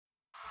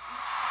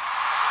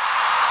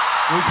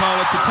We call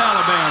it the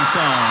Taliban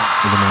song.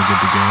 Am I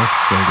good to go?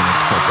 So I'm gonna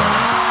cut that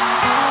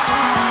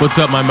out. What's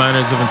up, my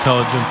miners of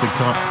intelligence and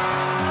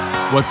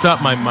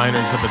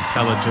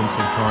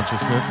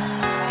consciousness?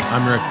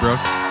 I'm Rick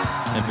Brooks,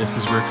 and this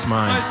is Rick's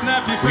Mind.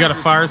 We got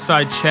a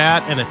fireside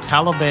chat and a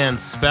Taliban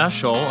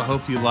special. I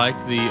hope you like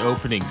the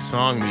opening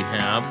song we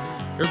have.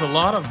 There's a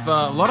lot of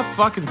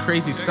fucking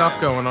crazy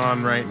stuff going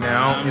on right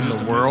now in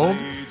the world.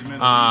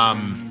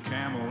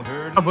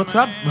 What's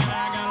up?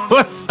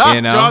 What's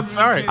up, John?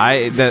 Sorry.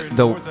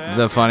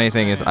 The funny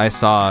thing is, I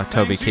saw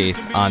Toby Keith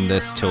on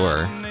this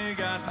tour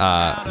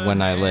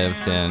when I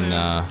lived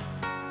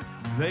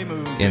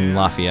in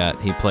Lafayette.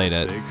 He played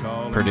at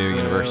Purdue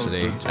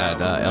University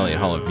at Elliott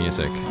Hall of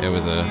Music. It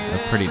was a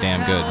pretty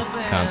damn good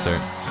concert.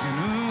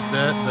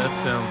 That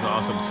sounds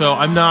awesome. So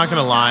I'm not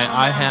gonna lie,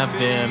 I have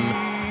been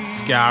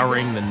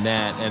scouring the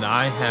net, and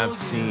I have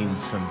seen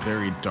some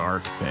very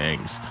dark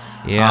things.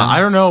 Yeah. I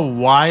don't know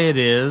why it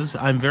is.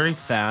 I'm very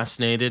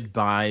fascinated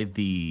by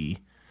the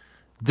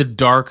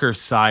darker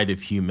side of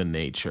human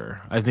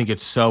nature. I think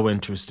it's so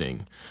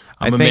interesting.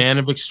 I'm a man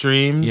of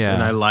extremes,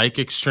 and I like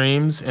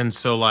extremes. And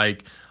so,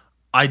 like,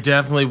 I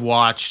definitely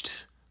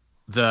watched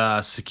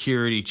the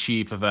security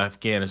chief of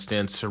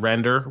Afghanistan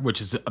surrender,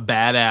 which is a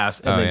badass,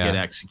 and then get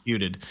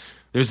executed.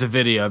 There's a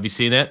video. Have you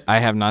seen it? I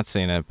have not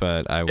seen it,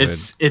 but I would. I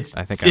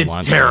think I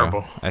want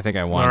terrible. To. I think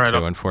I want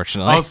to,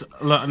 unfortunately.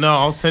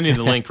 I'll send you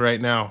the link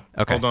right now.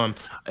 Okay. Hold on.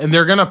 And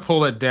they're going to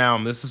pull it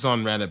down. This is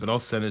on Reddit, but I'll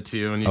send it to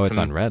you. And it's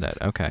on Reddit.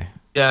 Okay.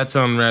 Yeah, it's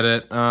on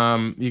Reddit.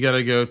 You got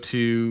to go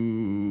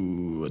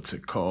to, what's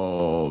it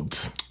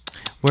called?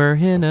 We're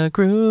in a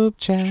group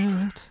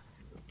chat.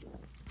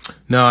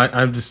 No,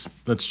 I'm just,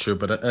 that's true,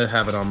 but I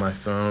have it on my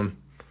phone.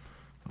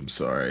 I'm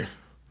sorry.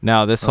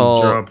 No,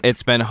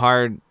 it's been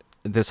hard.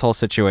 This whole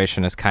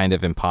situation is kind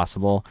of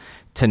impossible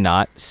to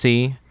not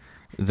see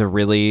the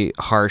really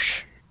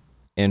harsh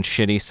and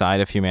shitty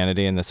side of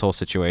humanity in this whole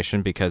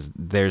situation, because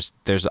there's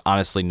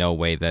honestly no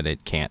way that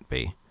it can't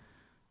be.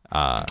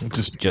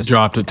 Just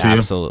dropped it to you.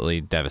 Absolutely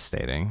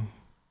devastating.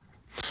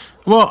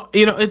 Well,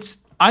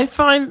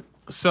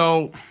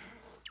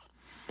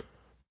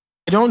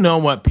 I don't know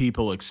what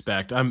people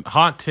expect. I'm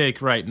hot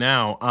take right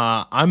now.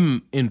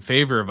 I'm in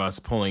favor of us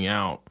pulling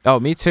out. Oh,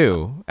 me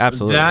too.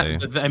 Absolutely.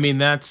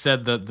 That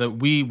said, that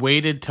we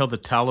waited till the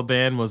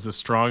Taliban was the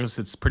strongest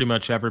it's pretty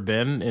much ever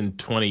been in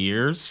 20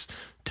 years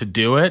to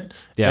do it.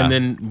 Yeah. And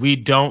then we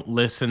don't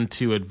listen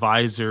to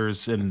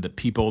advisors and the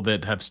people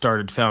that have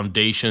started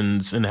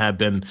foundations and have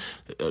been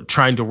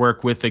trying to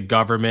work with the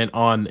government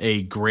on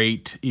a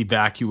great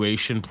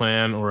evacuation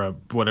plan or a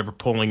whatever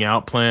pulling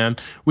out plan.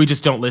 We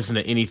just don't listen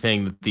to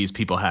anything that these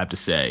people have to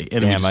say.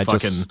 And damn, I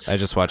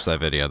just watched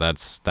that video.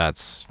 That's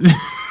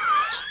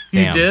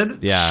You damn.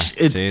 did? Yeah.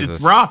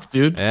 It's rough,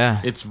 dude. Yeah.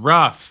 It's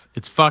rough.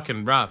 It's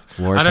fucking rough.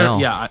 War's hell.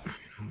 Yeah.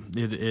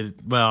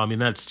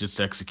 That's just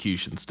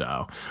execution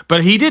style.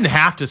 But he didn't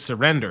have to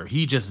surrender.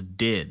 He just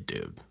did,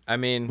 dude.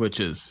 Which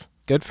is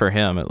good for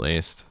him, at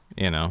least,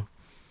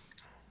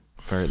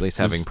 for at least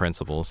having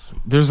principles.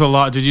 There's a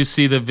lot. Did you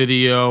see the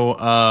video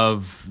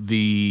of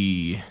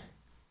the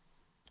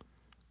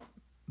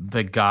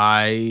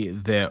guy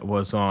that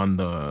was on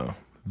the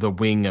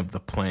wing of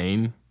the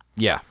plane?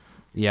 Yeah.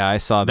 Yeah, I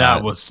saw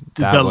that.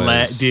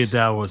 Dude,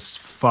 that was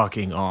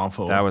fucking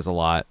awful. That was a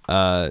lot.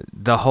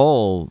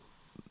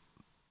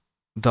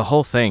 The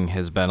whole thing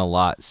has been a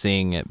lot,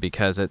 seeing it,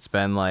 because it's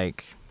been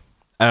like,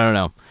 I don't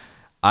know.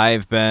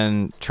 I've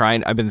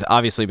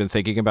obviously been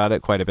thinking about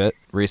it quite a bit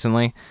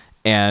recently,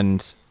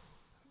 and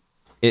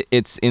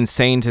it's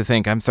insane to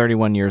think I'm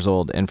 31 years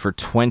old, and for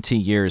 20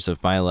 years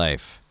of my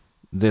life,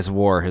 this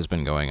war has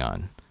been going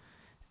on.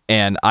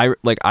 And I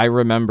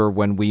remember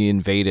when we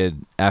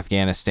invaded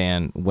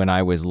Afghanistan when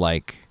I was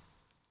like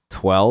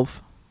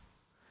 12,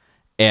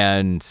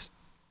 and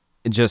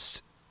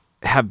just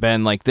have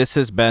been like, this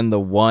has been the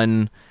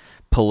one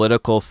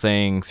political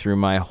thing through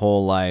my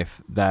whole life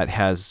that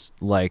has,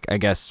 like, I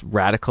guess,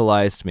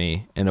 radicalized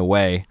me in a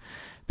way,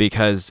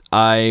 because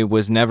I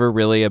was never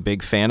really a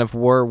big fan of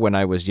war when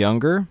I was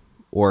younger,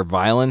 or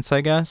violence, I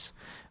guess.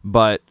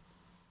 But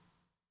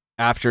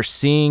after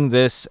seeing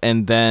this,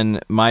 and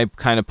then my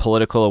kind of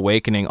political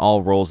awakening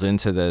all rolls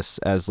into this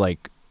as,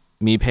 like,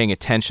 me paying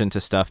attention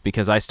to stuff,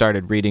 because I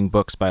started reading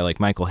books by, like,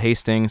 Michael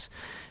Hastings,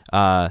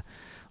 I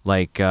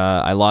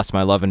Lost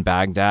My Love in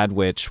Baghdad,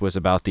 which was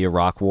about the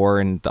Iraq War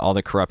and all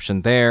the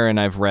corruption there. And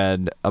I've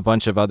read a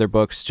bunch of other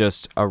books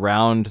just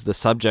around the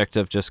subject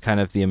of just kind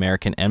of the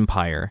American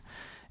empire.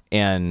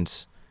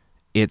 And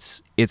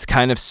it's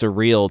kind of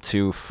surreal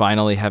to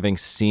finally having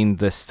seen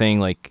this thing.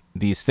 Like,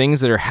 these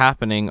things that are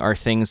happening are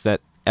things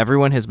that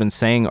everyone has been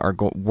saying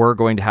were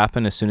going to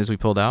happen as soon as we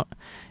pulled out,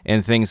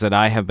 and things that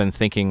I have been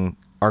thinking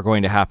are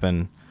going to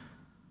happen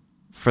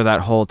for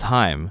that whole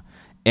time.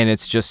 And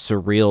it's just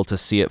surreal to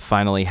see it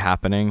finally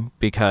happening,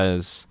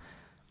 because,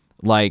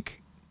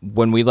 like,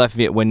 when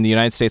the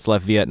United States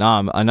left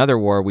Vietnam, another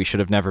war we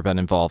should have never been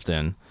involved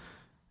in,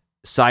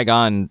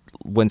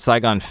 when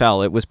Saigon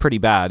fell, it was pretty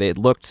bad. It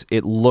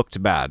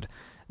looked bad.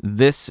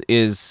 This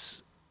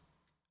is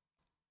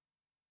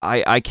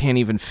I can't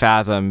even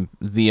fathom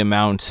the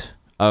amount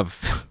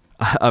of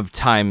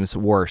times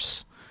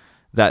worse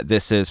that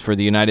this is for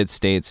the United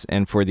States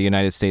and for the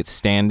United States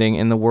standing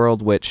in the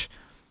world, which,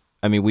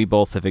 I mean, we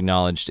both have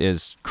acknowledged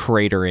is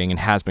cratering and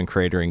has been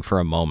cratering for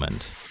a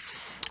moment.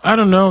 I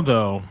don't know,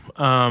 though.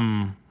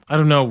 I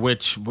don't know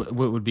what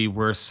would be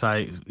worse,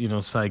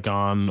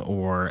 Saigon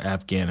or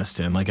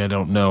Afghanistan. Like, I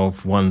don't know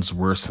if one's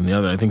worse than the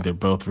other. I think they're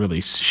both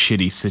really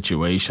shitty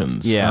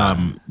situations.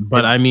 Yeah.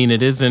 But I mean,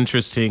 it is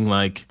interesting.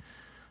 Like,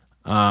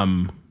 I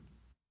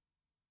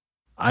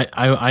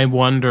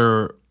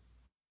wonder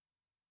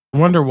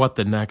where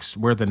the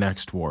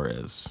next war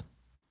is.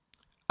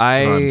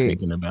 That's what I'm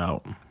thinking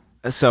about.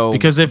 So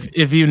because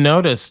if you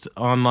noticed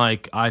on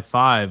like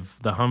I-5,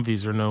 the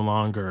Humvees are no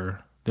longer.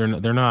 They're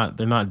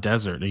not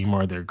desert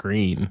anymore. They're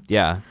green.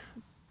 Yeah,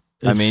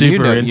 it's I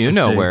mean, you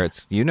know where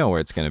it's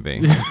going to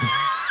be.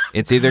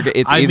 It's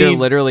either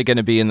literally going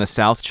to be in the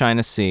South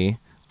China Sea,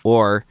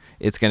 or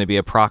it's going to be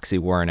a proxy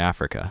war in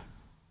Africa,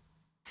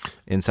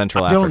 in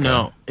Central Africa. I don't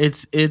know.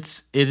 It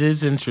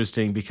is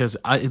interesting because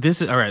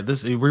this is all right.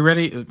 Are we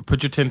ready?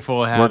 Put your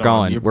tinfoil hat. We're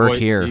going. We're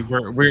here.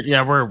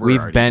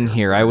 We've been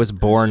here. I was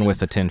born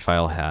with a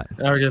tinfoil hat.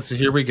 All right, so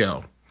here we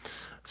go.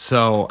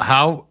 So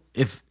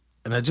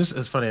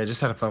it's funny, I just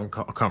had a phone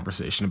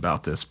conversation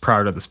about this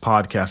prior to this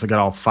podcast. I got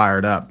all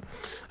fired up.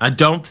 I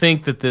don't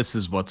think that this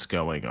is what's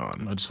going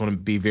on. I just want to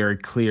be very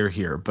clear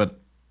here,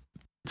 but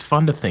it's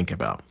fun to think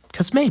about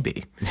because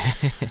maybe.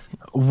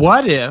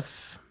 What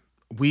if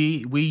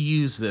we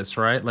use this,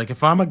 right? Like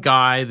if I'm a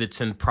guy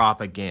that's in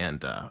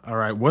propaganda, all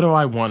right, what do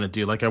I want to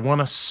do? Like I want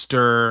to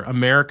stir.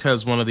 America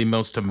is one of the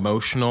most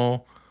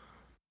emotional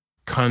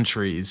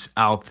countries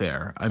out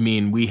there. I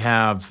mean, we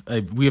have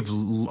a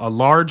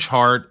large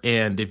heart,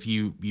 and if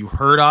you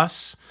hurt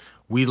us,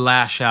 we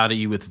lash out at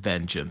you with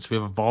vengeance. We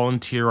have a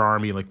volunteer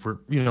army. Like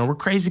we're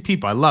crazy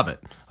people. I love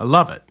it.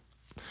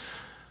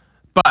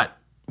 But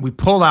we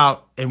pull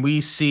out and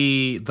we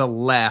see the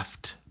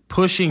left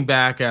pushing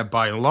back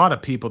by a lot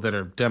of people that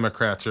are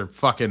Democrats are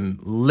fucking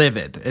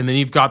livid, and then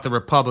you've got the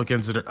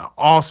Republicans that are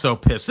also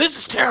pissed. This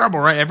is terrible,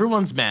 right?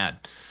 Everyone's mad.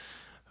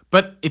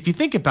 But if you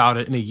think about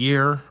it in a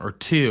year or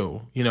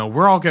two,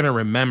 we're all going to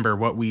remember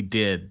what we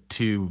did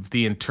to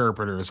the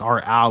interpreters, our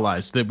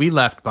allies that we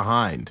left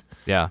behind.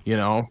 Yeah.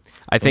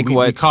 I think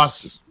we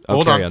cost.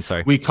 Hold on. I'm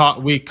sorry. We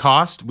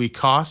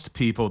cost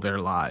people their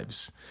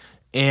lives.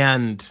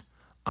 And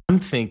I'm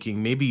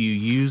thinking maybe you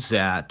use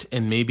that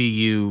and maybe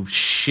you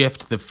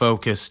shift the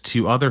focus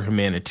to other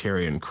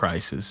humanitarian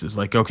crises. It's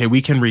like, okay,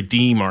 we can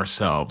redeem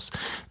ourselves.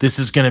 This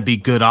is going to be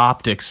good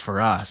optics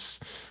for us.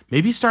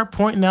 Maybe start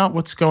pointing out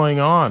what's going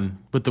on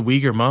with the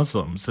Uyghur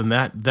Muslims and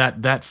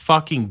that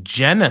fucking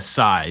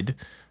genocide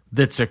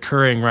that's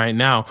occurring right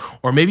now.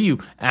 Or maybe you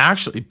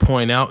actually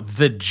point out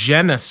the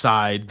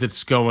genocide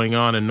that's going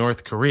on in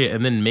North Korea,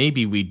 and then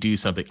maybe we do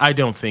something. I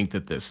don't think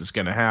that this is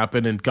going to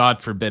happen, and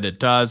God forbid it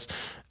does.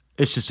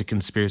 It's just a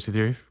conspiracy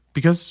theory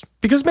because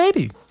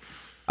maybe.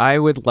 I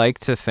would like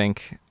to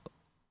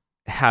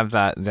have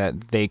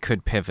that they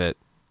could pivot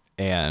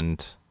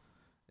and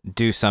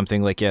do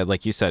something like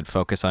you said,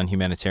 focus on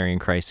humanitarian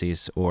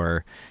crises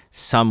or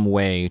some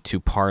way to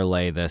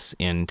parlay this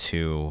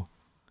into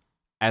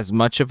as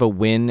much of a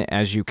win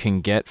as you can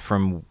get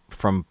from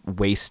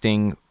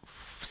wasting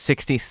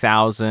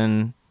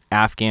 60,000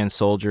 Afghan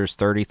soldiers,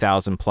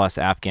 30,000 plus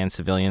Afghan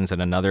civilians,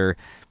 and another,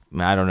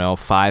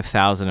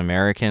 5,000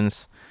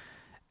 Americans.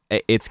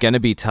 It's going to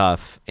be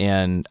tough,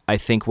 and I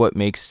think what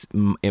makes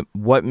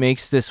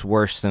this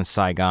worse than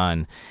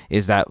Saigon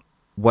is that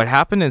what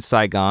happened in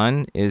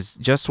Saigon is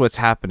just what's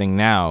happening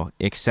now,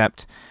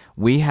 except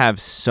we have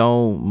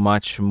so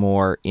much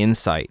more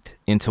insight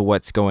into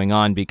what's going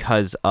on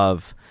because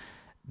of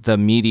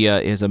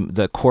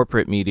the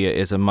corporate media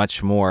is a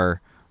much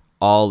more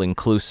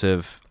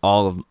all-inclusive,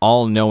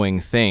 all-knowing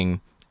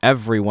thing.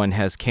 Everyone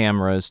has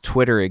cameras.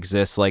 Twitter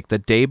exists. Like the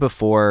day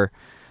before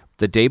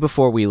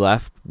we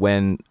left,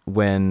 when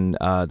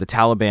the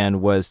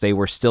Taliban they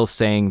were still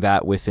saying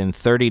that within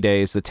 30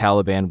 days the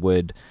Taliban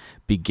would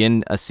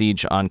begin a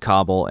siege on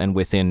Kabul, and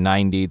within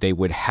 90 they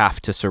would have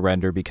to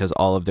surrender because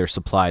all of their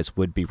supplies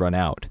would be run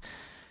out.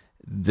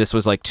 This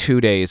was like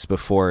 2 days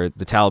before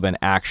the Taliban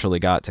actually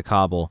got to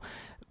Kabul.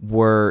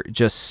 Were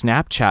just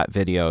Snapchat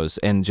videos,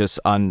 and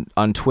just on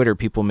Twitter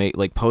people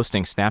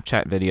posting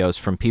Snapchat videos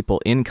from people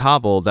in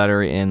Kabul that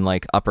are in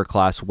like upper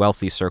class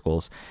wealthy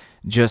circles,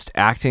 just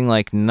acting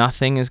like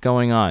nothing is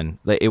going on.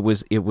 It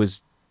was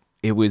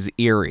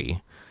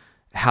eerie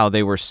how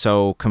they were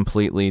so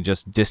completely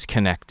just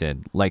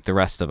disconnected like the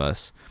rest of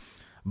us.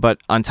 But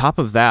on top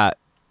of that,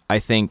 I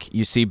think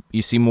you see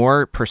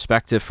more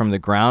perspective from the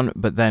ground,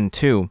 but then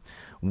too,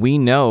 we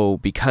know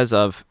because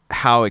of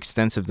how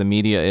extensive the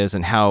media is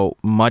and how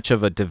much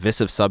of a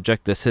divisive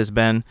subject this has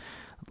been.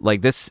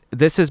 Like this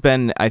has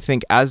been, I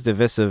think, as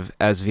divisive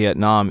as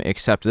Vietnam,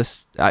 except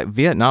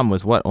Vietnam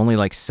was only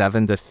like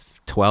 7 to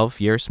 12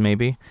 years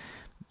maybe.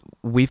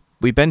 We've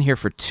been here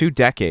for 2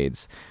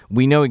 decades.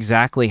 We know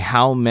exactly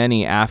how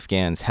many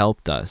Afghans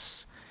helped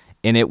us,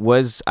 and it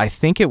was, I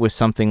think it was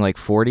something like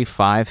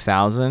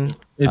 45,000.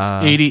 It's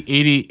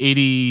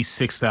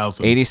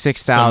 86,000.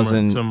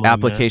 86,000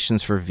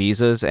 applications for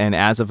visas, and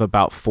as of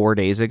about 4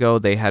 days ago,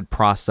 they had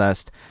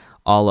processed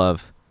all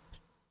of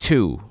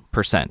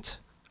 2%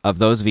 of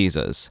those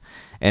visas.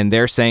 And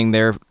they're saying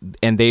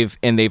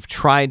they've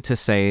tried to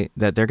say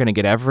that they're going to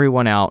get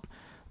everyone out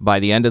by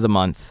the end of the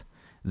month,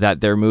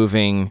 that they're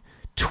moving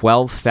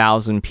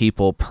 12,000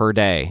 people per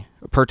day,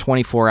 per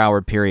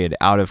 24-hour period,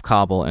 out of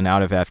Kabul and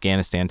out of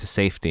Afghanistan to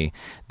safety.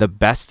 The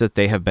best that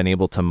they have been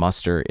able to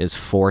muster is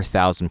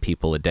 4,000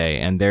 people a day,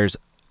 and there's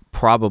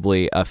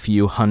probably a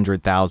few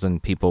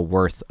 100,000 people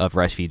worth of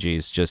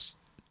refugees just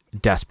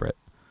desperate.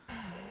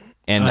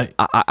 And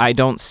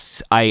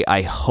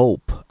I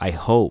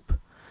hope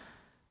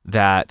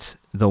that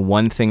the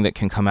one thing that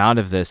can come out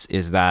of this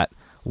is that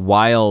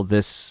while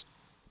this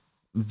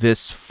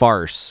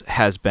farce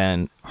has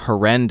been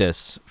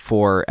horrendous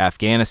for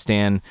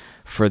Afghanistan,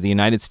 for the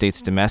United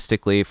States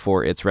domestically,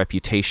 for its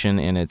reputation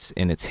and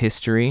its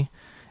history,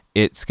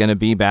 it's going to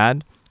be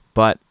bad.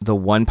 But the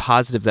one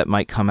positive that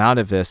might come out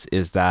of this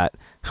is that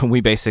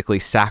we basically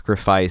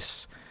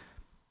sacrifice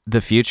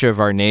the future of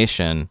our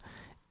nation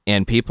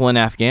and people in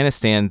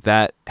Afghanistan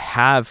that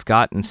have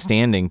gotten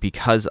standing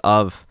because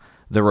of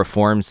the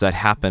reforms that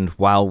happened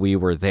while we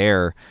were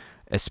there,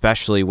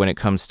 especially when it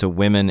comes to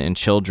women and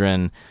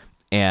children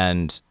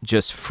and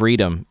just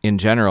freedom in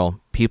general.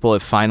 People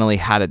have finally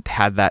had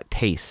that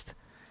taste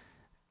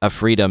of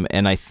freedom,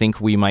 and I think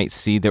we might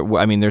see that.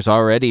 I mean, there's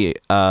already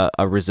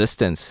a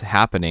resistance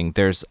happening.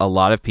 There's a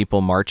lot of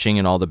people marching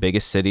in all the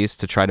biggest cities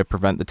to try to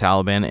prevent the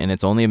Taliban, and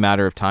it's only a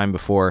matter of time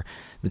before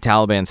the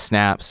Taliban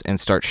snaps and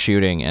starts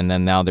shooting, and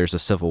then now there's a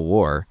civil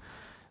war.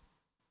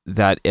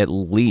 That at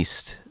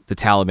least the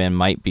Taliban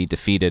might be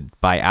defeated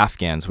by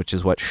Afghans, which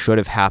is what should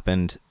have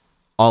happened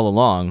all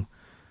along.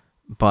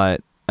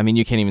 But I mean,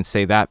 you can't even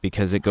say that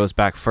because it goes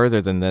back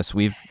further than this.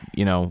 We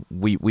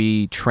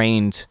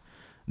trained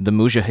the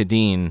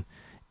Mujahideen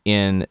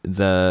in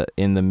the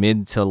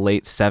mid to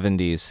late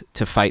 70s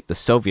to fight the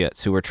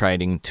Soviets, who were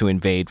trying to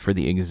invade for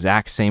the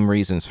exact same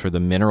reasons, for the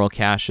mineral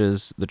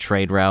caches, the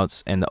trade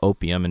routes, and the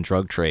opium and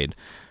drug trade.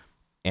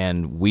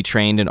 And we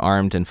trained and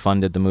armed and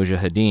funded the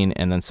Mujahideen,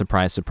 and then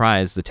surprise,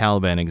 surprise, the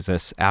Taliban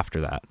exists after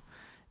that.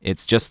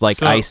 It's just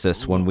like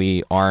ISIS when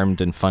we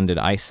armed and funded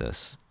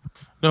ISIS.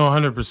 No,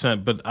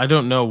 100%. But I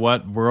don't know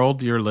what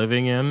world you're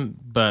living in,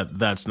 but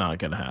that's not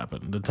going to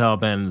happen. The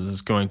Taliban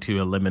is going to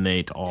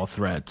eliminate all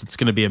threats. It's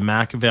going to be a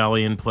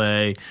Machiavellian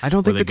play. I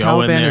don't think the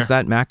Taliban is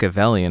that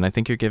Machiavellian. I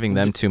think you're giving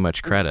them too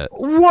much credit.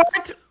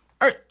 What?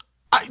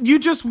 You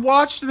just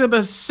watched them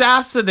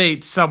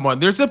assassinate someone.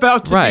 There's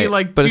about to be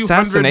like 200 more videos. But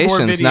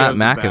assassination's not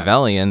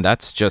Machiavellian.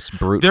 That's just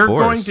brute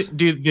force.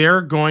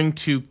 They're going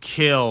to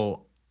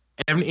kill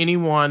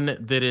anyone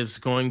that is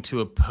going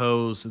to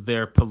oppose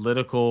their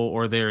political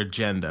or their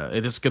agenda.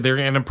 They're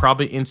going to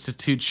probably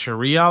institute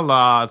Sharia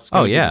law. It's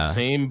going to be the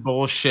same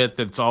bullshit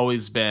that's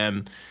always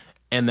been,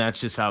 and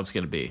that's just how it's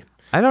going to be.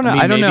 I don't know.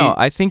 I don't know.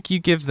 I think you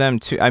give them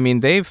I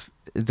mean, the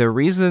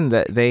reason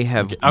that they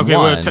have won.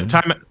 Wait,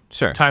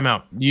 Sure. Time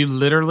out. They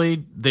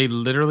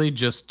literally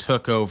just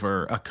took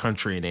over a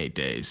country in 8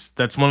 days.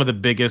 That's one of the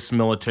biggest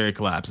military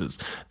collapses.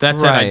 That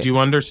said, I do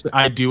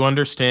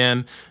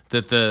understand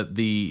that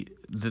the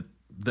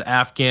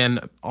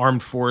Afghan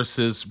armed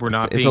forces were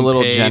not being paid. It's a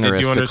little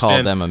generous to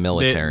call them a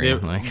military.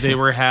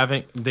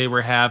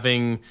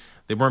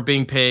 They weren't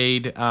being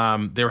paid.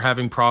 They were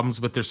having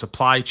problems with their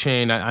supply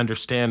chain. I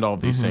understand all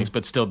these things,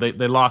 but still, they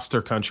lost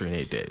their country in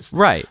 8 days.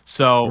 Right.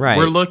 So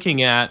we're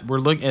looking, and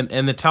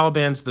the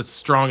Taliban's the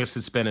strongest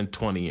it's been in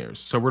 20 years.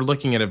 So we're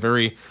looking at a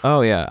very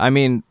I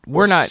mean,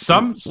 we're not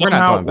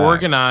somehow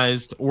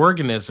organized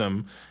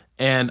organism.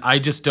 And I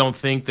just don't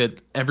think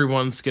that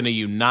everyone's going to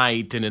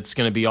unite and it's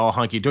going to be all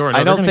hunky-dory. No,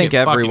 I don't think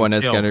everyone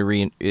is going to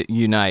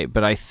reunite,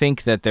 but I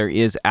think that there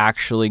is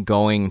actually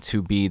going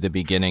to be the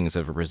beginnings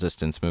of a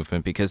resistance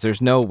movement, because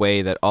there's no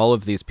way that all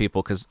of these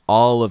people, because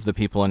all of the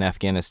people in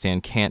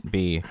Afghanistan can't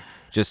be,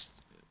 just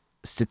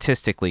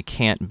statistically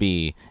can't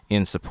be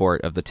in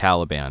support of the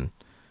Taliban.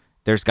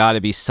 There's got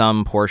to be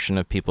some portion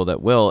of people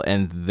that will,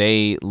 and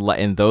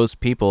those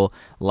people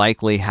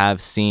likely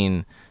have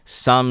seen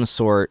some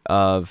sort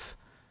of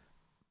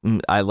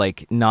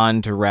indirect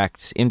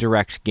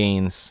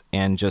gains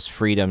and just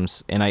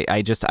freedoms. And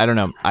I don't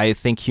know. I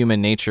think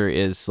human nature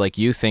is like,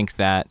 you think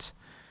that,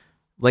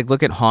 like,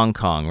 look at Hong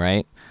Kong,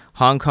 right?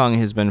 Hong Kong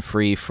has been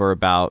free for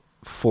about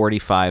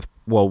 45,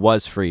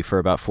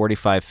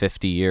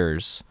 50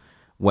 years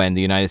when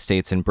the United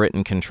States and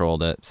Britain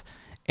controlled it.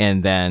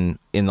 And then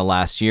in the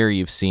last year,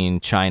 you've seen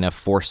China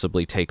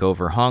forcibly take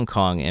over Hong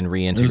Kong and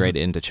reintegrate it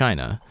into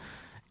China.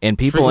 And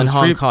people in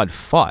Hong Kong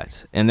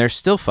fought, and they're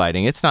still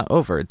fighting. It's not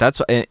over.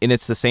 And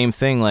it's the same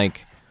thing.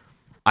 Like,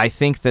 I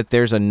think that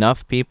there's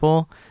enough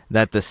people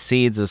that the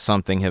seeds of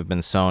something have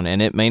been sown, and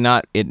it may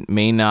not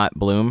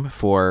bloom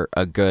for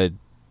a good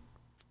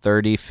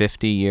 30,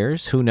 50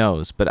 years. Who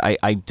knows? But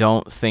I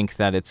don't think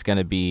that it's going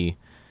to be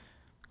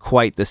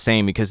quite the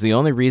same, because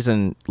the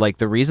reason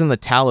the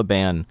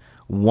Taliban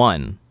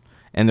won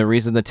And the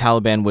reason the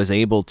Taliban was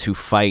able to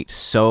fight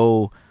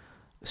so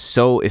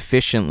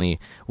efficiently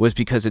was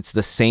because it's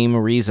the same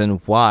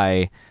reason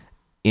why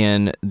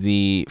in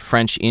the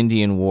French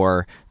Indian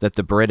War that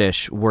the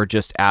British were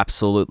just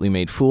absolutely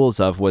made fools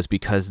of, was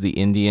because the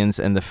Indians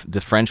and the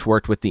French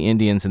worked with the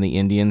Indians, and the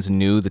Indians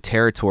knew the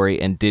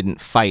territory and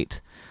didn't fight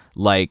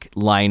like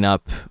line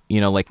up,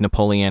 like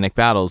Napoleonic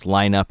battles,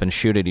 line up and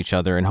shoot at each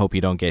other and hope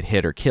you don't get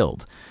hit or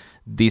killed.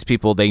 These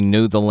people, they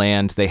knew the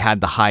land, they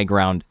had the high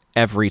ground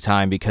every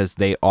time because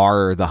they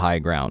are the high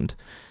ground.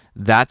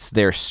 That's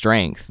their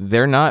strength.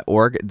 They're not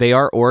they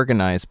are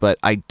organized, but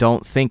I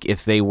don't think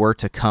if they were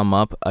to come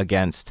up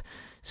against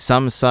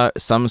some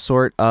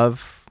sort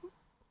of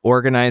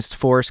organized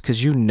force, because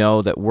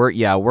that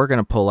we're going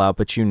to pull out,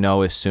 but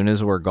as soon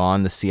as we're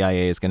gone, the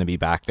CIA is going to be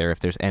back there if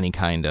there's any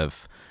kind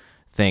of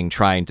thing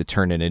trying to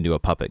turn it into a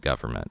puppet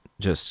government,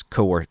 just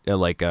covertly.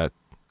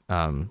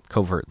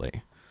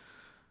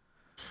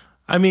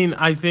 I mean,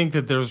 I think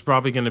that there's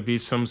probably going to be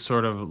some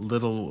sort of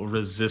little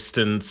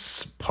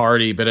resistance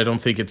party, but I don't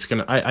think it's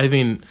going to. I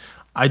mean,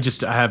 I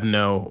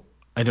don't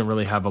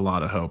really have a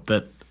lot of hope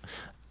that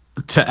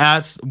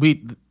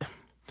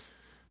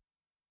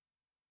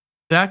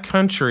that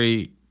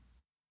country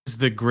is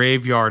the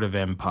graveyard of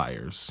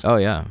empires. Oh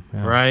yeah.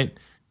 Right.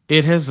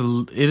 It has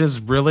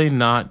really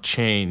not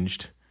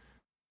changed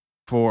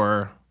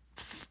for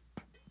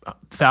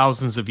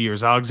thousands of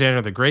years.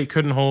 Alexander the Great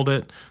couldn't hold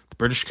it.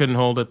 British couldn't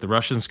hold it. The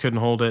Russians couldn't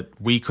hold it.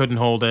 We couldn't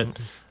hold it.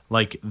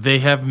 Like, they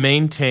have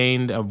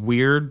maintained a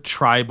weird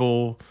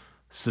tribal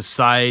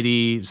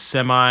society,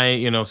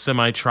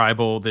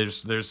 semi-tribal.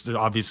 There's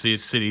obviously a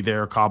city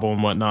there, Kabul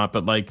and whatnot,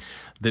 but like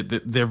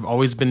they've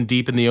always been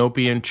deep in the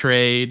opium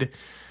trade.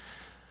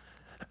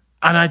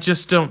 And I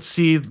just don't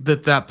see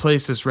that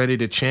place is ready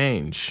to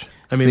change.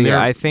 I mean,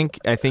 I think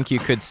you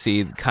could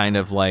see kind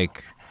of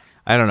like,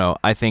 I don't know.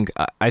 I think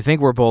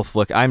we're both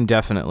I'm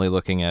definitely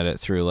looking at it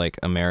through like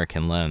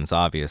American lens,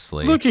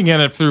 obviously. Looking at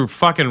it through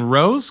fucking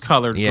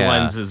rose-colored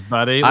lenses,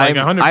 buddy. Like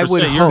 100%. I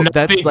would You're hope not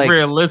that's being like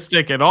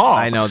realistic at all.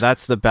 I know,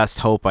 that's the best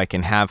hope I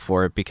can have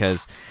for it,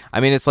 because I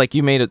mean, it's like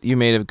you made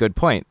a good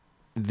point.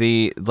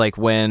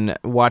 When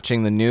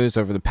watching the news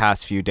over the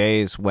past few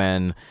days,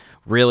 when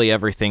really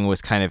everything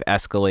was kind of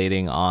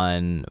escalating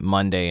on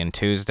Monday and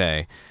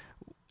Tuesday,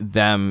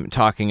 them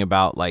talking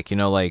about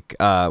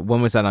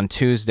when was that, on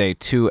Tuesday,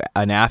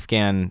 an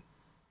Afghan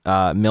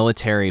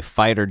military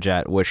fighter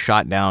jet was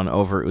shot down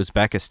over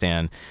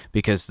Uzbekistan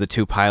because the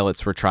two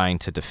pilots were trying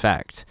to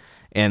defect,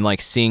 and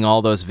like seeing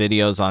all those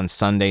videos on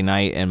Sunday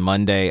night and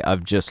Monday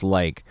of just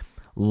like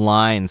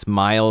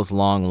miles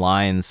long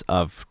lines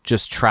of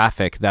just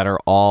traffic that are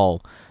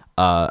all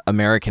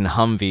American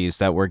Humvees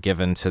that were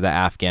given to the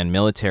Afghan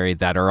military,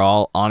 that are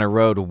all on a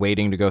road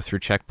waiting to go through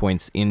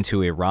checkpoints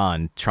into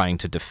Iran, trying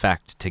to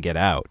defect to get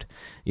out.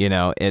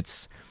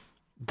 It's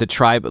the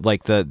tribe,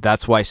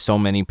 that's why so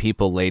many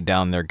people laid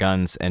down their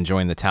guns and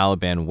joined the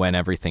Taliban when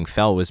everything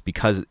fell, was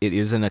because it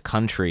isn't a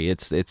country.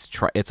 It's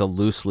a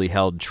loosely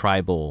held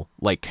tribal,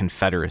 like,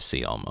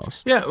 confederacy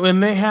almost. Yeah,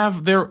 and they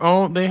have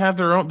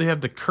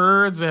the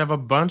Kurds, they have a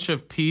bunch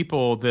of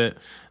people that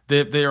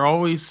they're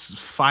always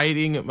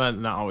fighting, but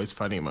not always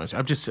fighting much.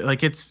 I'm just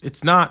like, it's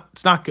a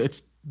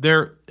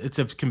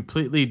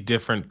completely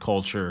different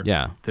culture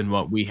than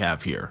what we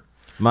have here.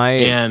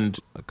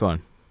 Go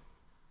on.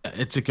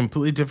 It's a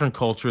completely different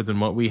culture than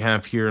what we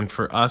have here, and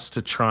for us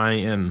to try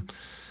and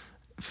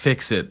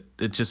fix it,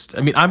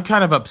 I'm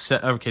kind of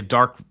upset. Okay,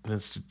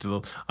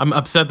 I'm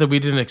upset that we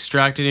didn't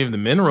extract any of the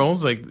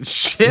minerals. Like,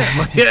 shit.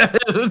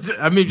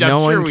 I mean,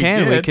 no I'm sure one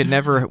can.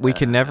 we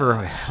could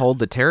never hold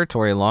the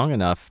territory long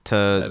enough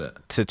to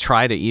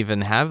try to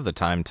even have the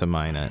time to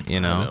mine it.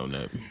 No.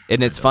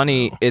 And it's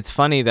funny. It's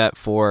funny that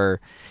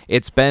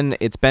it's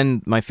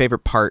been my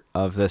favorite part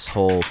of this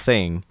whole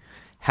thing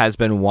has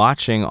been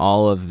watching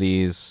all of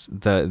these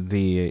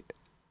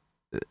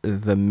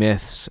the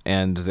myths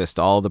and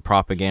all the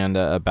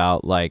propaganda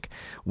about, like,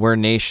 we're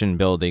nation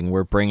building,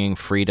 we're bringing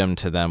freedom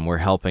to them, we're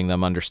helping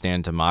them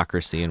understand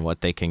democracy and what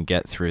they can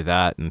get through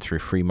that and through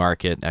free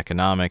market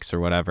economics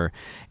or whatever.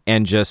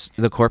 And just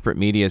the corporate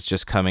media is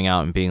just coming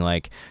out and being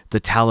like,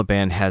 the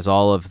Taliban has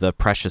all of the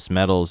precious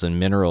metals and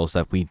minerals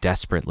that we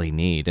desperately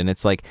need. And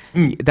it's like,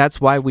 that's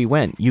why we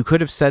went. You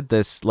could have said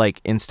this, like,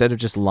 instead of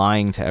just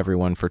lying to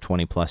everyone for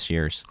 20 plus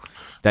years,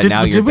 that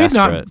now you're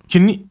desperate.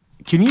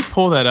 Can you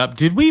pull that up?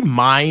 Did we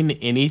mine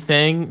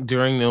anything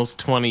during those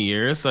 20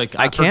 years? Like,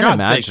 I can't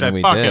imagine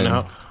we did.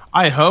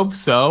 I hope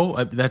so.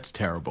 That's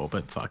terrible,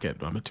 but fuck it.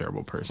 I'm a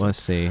terrible person.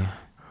 Let's see.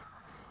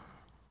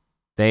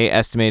 They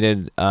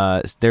estimated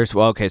so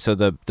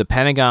the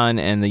Pentagon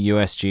and the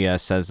USGS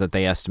says that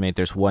they estimate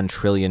there's $1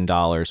 trillion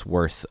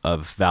worth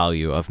of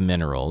value of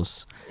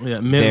minerals. Yeah,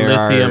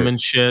 lithium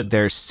and shit.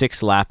 There's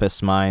 6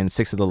 lapis mines,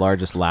 6 of the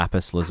largest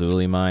lapis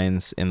lazuli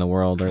mines in the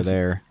world are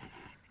there.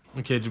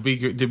 Okay, did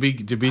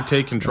we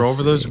take control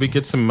over those? Did we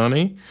get some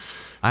money?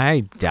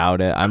 I doubt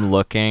it. I'm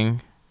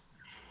looking.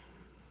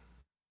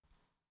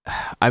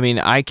 I mean,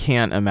 I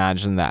can't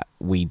imagine that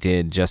we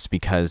did, just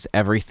because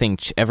everything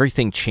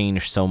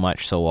changed so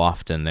much so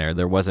often there.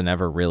 There wasn't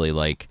ever really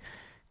like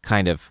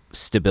kind of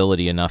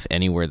stability enough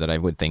anywhere that I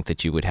would think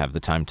that you would have the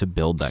time to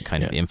build that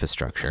kind of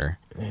infrastructure.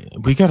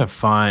 We gotta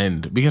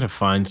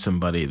find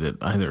somebody that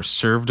either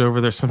served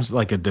over there, some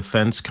like a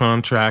defense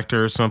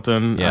contractor or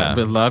something. Yeah.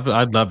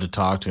 I'd love to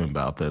talk to him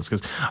about this,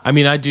 because I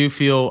mean, I do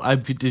feel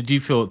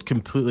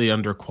completely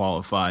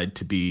underqualified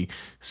to be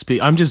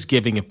I'm just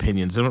giving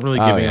opinions. I'm not really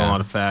giving a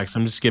lot of facts.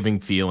 I'm just giving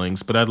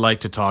feelings. But I'd like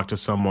to talk to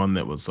someone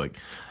that was like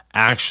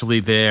actually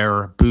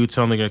there, boots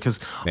on the ground. Because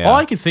all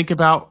I could think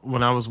about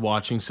when I was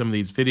watching some of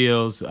these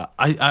videos,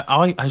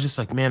 I just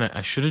like, man,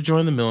 I should have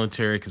joined the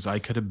military, because I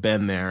could have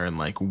been there and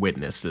like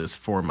witnessed this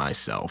for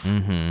myself.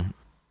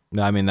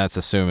 I mean, that's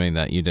assuming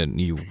that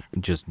you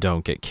just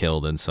don't get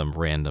killed in some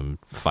random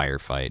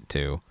firefight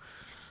too.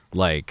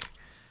 Like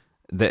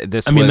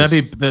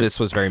this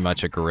was very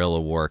much a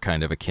guerrilla war,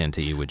 kind of akin to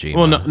Iwo Jima.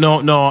 Well,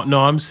 no.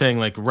 I'm saying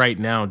like right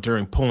now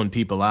during pulling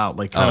people out,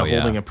 like kind of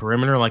holding a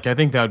perimeter. Like I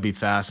think that would be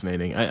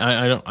fascinating.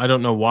 I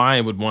don't know why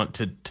I would want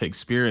to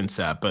experience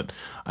that, but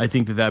I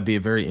think that'd be a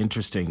very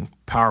interesting,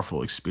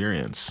 powerful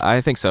experience. I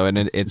think so, and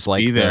it's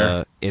like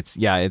it's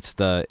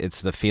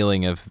the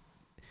feeling of,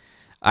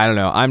 I don't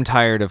know. I'm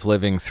tired of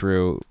living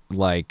through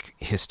like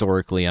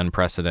historically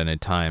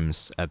unprecedented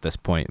times at this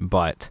point,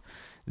 but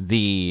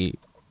the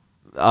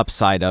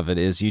upside of it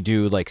is you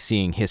do like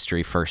seeing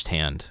history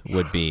firsthand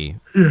would be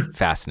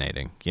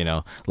fascinating, you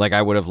know. Like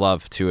I would have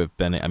loved to have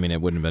been, I mean, it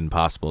wouldn't have been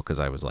possible because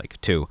I was like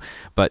 2,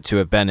 but to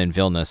have been in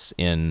Vilnius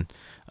in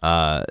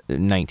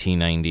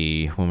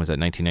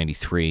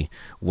 1993,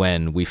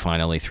 when we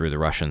finally threw the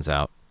Russians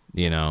out,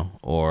 you know,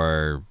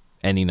 or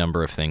any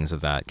number of things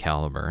of that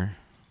caliber.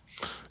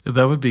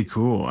 That would be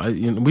cool.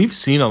 We've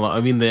seen a lot.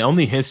 I mean, the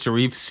only history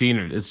we've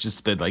seen has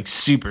just been like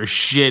super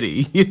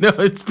shitty. You know,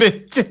 it's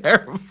been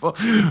terrible.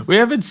 We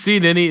haven't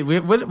seen any.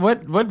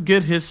 What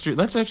good history?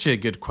 That's actually a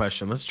good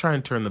question. Let's try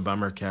and turn the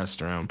bummer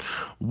cast around.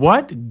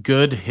 What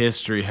good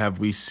history have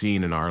we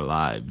seen in our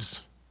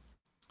lives?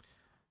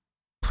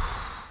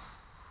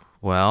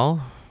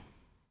 Well,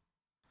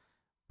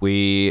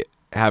 we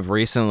have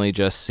recently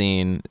just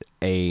seen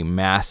a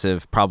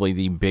massive, probably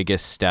the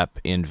biggest step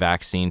in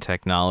vaccine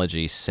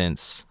technology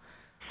since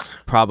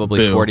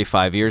probably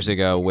 45 years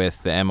ago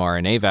with the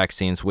mRNA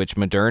vaccines, which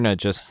Moderna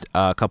just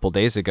a couple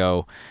days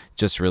ago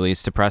just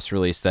released a press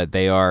release that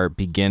they are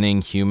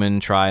beginning human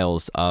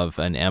trials of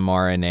an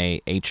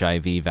mRNA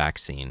HIV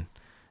vaccine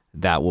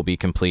that will be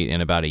complete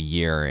in about a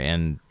year.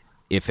 And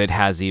if it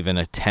has even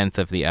a tenth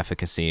of the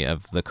efficacy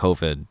of the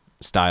COVID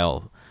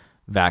style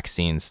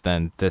vaccines,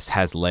 then this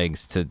has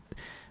legs to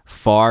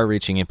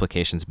far-reaching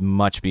implications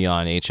much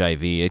beyond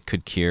HIV. It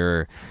could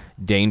cure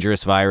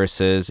dangerous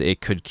viruses.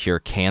 It could cure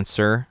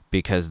cancer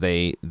because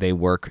they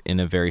work in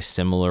a very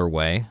similar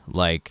way.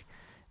 Like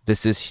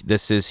this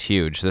is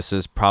huge. This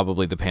is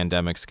probably the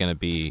pandemic's going to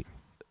be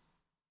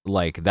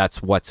like,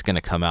 that's what's going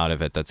to come out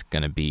of it. That's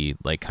going to be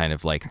like kind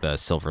of like the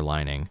silver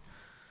lining,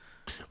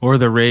 or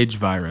the rage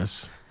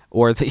virus.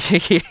 Or the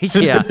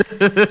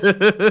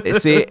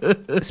See,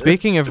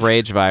 speaking of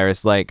rage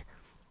virus, like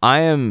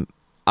I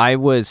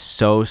was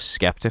so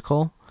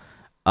skeptical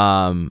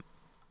of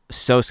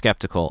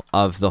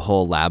the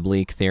whole lab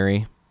leak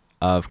theory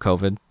of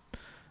COVID.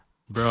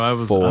 Bro,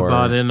 I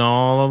bought in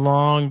all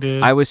along,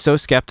 dude. I was so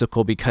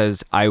skeptical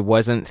because I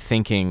wasn't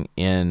thinking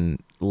I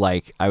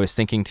was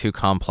thinking too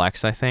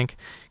complex, I think,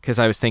 because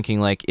I was thinking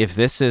like, if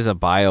this is a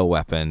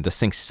bioweapon, this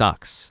thing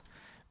sucks,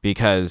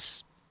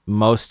 because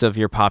most of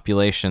your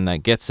population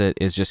that gets it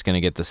is just going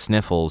to get the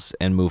sniffles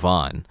and move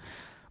on.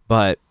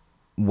 But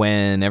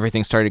when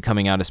everything started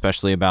coming out,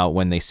 especially about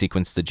when they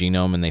sequenced the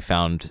genome and they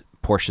found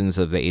portions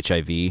of the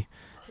HIV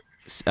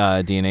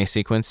DNA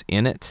sequence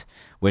in it,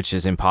 which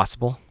is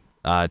impossible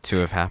to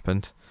have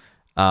happened.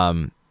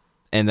 And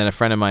then a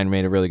friend of mine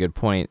made a really good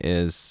point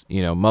is,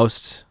 you know,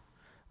 most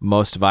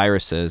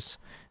viruses,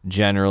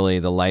 generally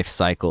the life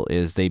cycle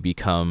is they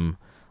become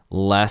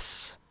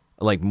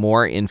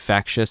more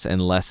infectious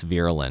and less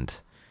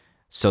virulent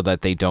so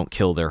that they don't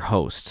kill their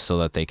host, so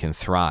that they can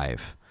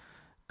thrive.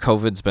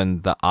 COVID's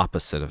been the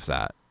opposite of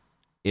that.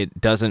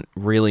 It doesn't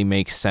really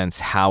make sense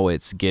how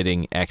it's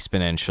getting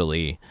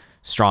exponentially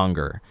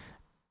stronger.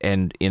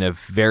 And in a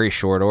very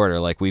short order,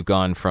 like we've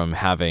gone from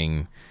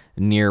having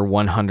near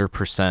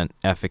 100%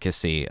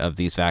 efficacy of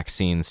these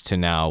vaccines to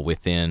now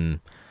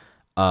within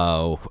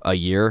a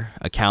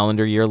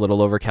calendar year, a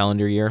little over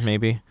calendar year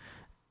maybe,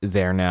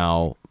 they're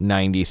now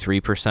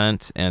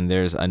 93%, and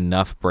there's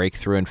enough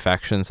breakthrough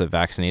infections that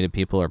vaccinated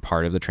people are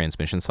part of the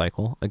transmission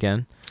cycle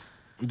again.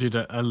 Dude,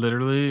 I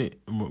literally,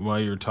 while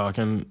you were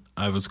talking,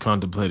 I was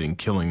contemplating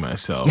killing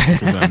myself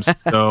because I'm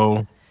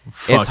so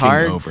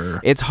fucking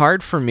over. It's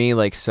hard for me,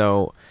 like,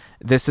 so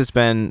this has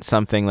been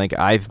something like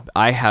I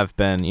have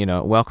been, you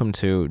know, welcome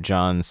to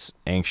John's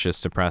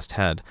anxious, depressed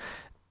head.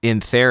 In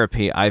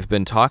therapy, I've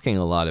been talking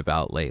a lot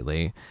about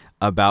lately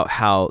about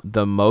how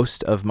the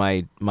most of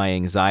my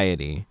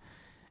anxiety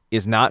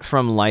is not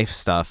from life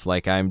stuff.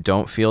 Like, I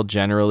don't feel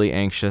generally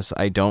anxious.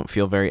 I don't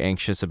feel very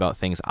anxious about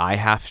things I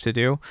have to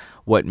do.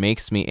 What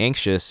makes me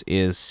anxious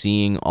is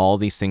seeing all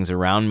these things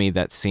around me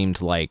that seemed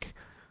like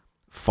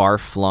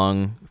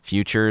far-flung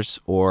futures,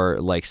 or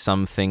like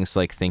some things,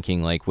 like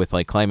thinking like with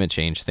like climate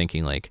change,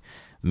 thinking like,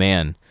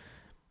 man,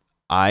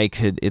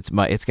 it's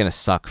going to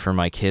suck for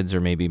my kids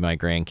or maybe my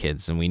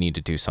grandkids, and we need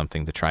to do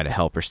something to try to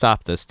help or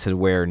stop this, to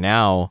where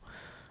now,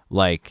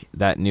 like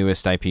that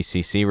newest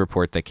IPCC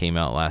report that came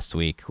out last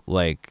week,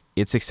 like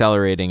it's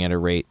accelerating at a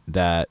rate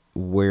that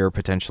we're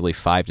potentially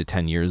 5 to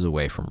 10 years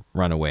away from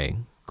runaway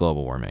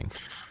global warming.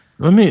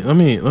 Let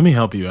me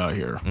help you out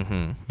here.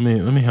 Mm-hmm.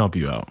 Let me help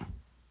you out.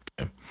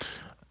 Okay.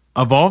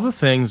 Of all the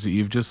things that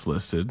you've just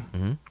listed,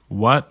 mm-hmm.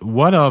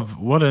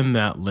 what in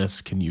that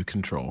list can you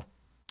control?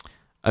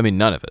 I mean,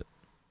 none of it.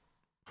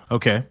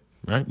 Okay.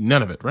 Right,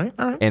 none of it, right?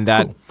 All right, and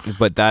that, cool.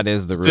 But that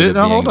is the root of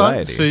the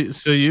anxiety.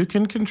 So you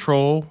can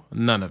control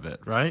none of it,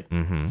 right?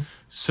 Mm-hmm.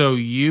 So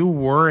you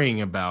worrying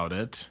about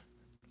it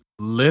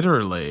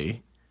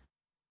literally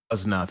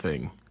does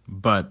nothing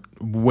but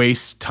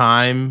waste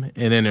time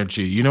and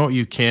energy. You know what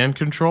you can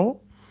control?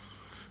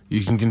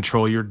 You can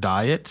control your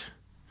diet,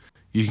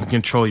 you can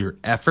control your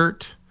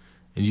effort,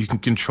 and you can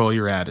control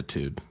your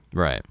attitude.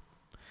 Right.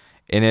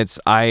 And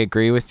I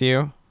agree with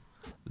you,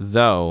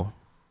 though.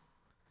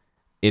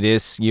 It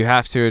is, you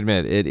have to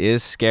admit, it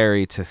is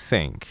scary to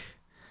think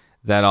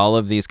that all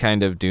of these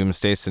kind of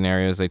doomsday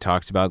scenarios they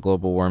talked about,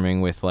 global warming,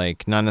 with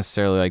like not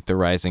necessarily like the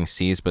rising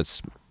seas, but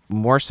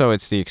more so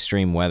it's the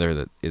extreme weather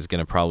that is going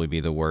to probably be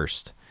the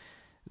worst.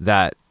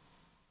 That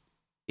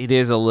it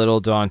is a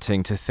little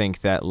daunting to think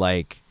that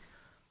like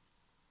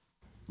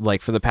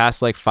for the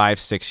past like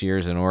 5-6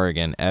 years in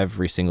Oregon,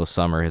 every single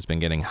summer has been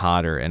getting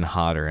hotter and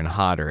hotter and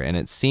hotter, and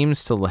it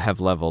seems to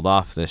have leveled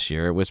off this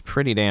year. It was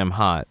pretty damn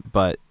hot,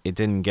 but it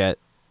didn't get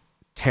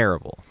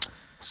terrible.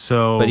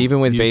 So, but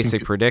even with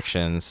basic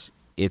predictions,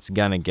 it's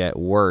gonna get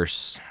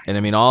worse. And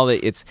I mean,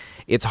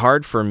 it's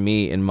hard for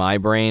me in my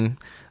brain.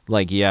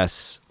 Like,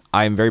 yes,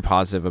 I'm very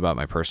positive about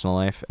my personal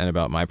life and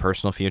about my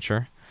personal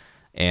future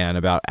and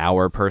about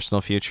our personal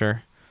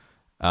future.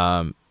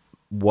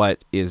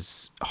 What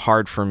is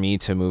hard for me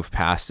to move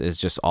past is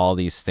just all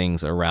these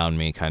things around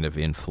me kind of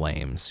in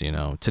flames, you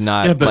know, to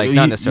not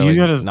not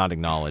necessarily not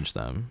acknowledge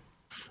them.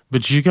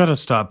 But you got to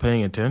stop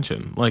paying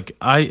attention. Like,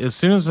 as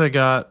soon as I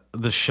got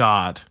the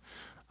shot,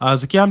 I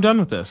was like, yeah, I'm done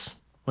with this.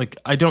 Like,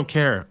 I don't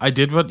care. I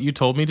did what you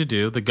told me to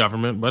do, the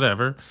government,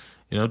 whatever.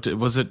 You know,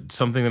 was it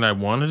something that I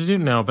wanted to do?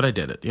 No, but I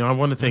did it. You know, I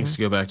wanted things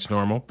to go back to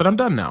normal, but I'm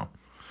done now.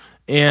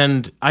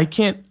 And I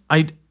can't,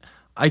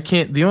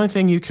 the only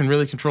thing you can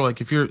really control,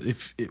 like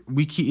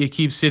it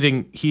keeps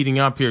heating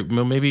up here,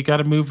 maybe you got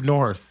to move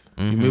north.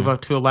 You move up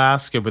to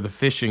Alaska where the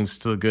fishing's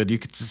still good. You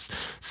could just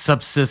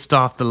subsist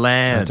off the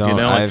land. You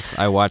know,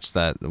 I watched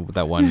that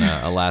one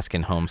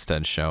Alaskan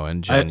homestead show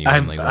and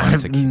genuinely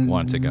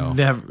want to go.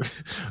 Never,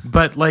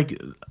 but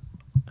like,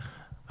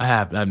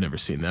 I've never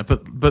seen that.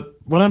 But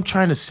what I'm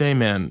trying to say,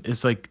 man,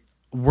 is like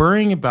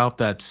worrying about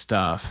that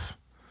stuff.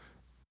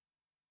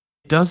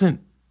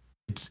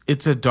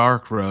 It's a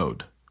dark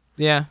road.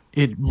 Yeah,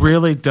 it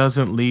really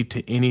doesn't lead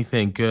to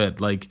anything good.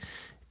 Like,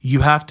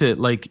 you have to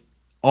like.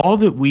 All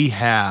that we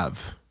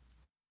have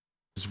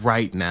is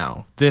right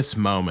now, this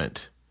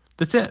moment.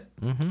 That's it.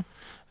 Mm-hmm.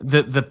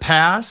 The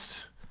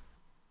past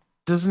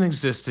doesn't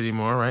exist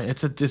anymore, right?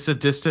 It's a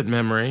distant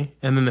memory,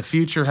 and then the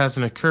future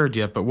hasn't occurred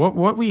yet. But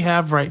what we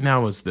have right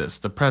now is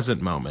the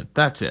present moment.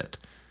 That's it.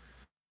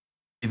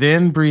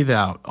 Then breathe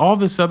out. All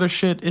this other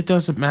shit, it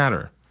doesn't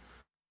matter.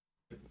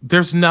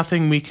 There's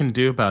nothing we can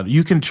do about it.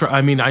 You can try.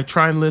 I mean, I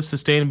try and live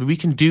sustainably. We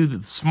can do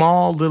the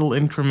small little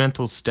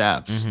incremental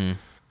steps,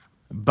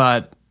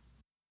 but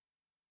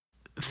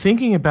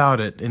thinking about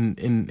it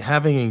and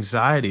having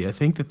anxiety, I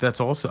think that's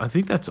also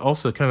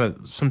kind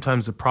of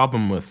sometimes the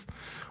problem with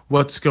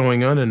what's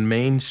going on in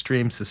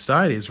mainstream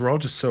society is we're all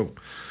just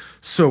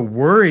so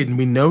worried and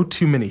we know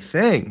too many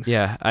things.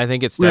 Yeah, I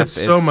think we have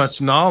so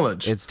much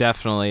knowledge. It's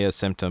definitely a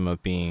symptom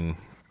of being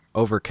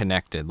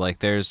overconnected.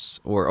 Like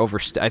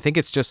I think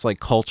it's just like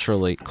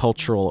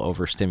cultural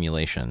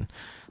overstimulation.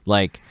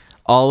 Like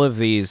all of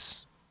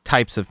these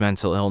types of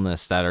mental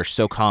illness that are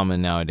so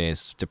common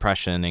nowadays,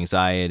 depression,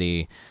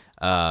 anxiety,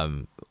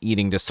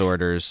 eating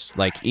disorders.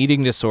 Like,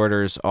 eating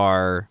disorders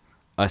are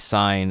a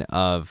sign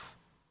of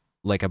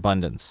like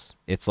abundance.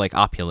 It's like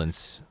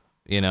opulence,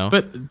 you know.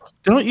 But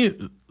don't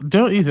you?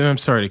 I'm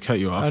sorry to cut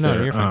you off. No,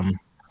 there. You're fine.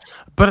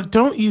 But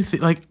don't you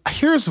think? Like,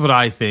 here's what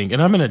I think,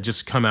 and I'm gonna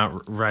just come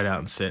out right out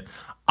and say it.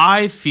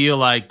 I feel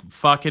like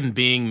fucking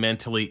being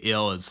mentally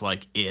ill is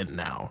like in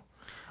now.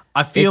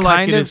 I feel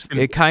like it is.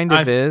 It kind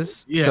of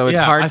is. Yeah, so it's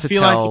hard to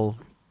tell.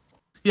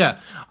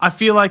 Yeah, I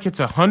feel like it's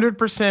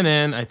 100%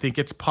 in. I think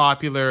it's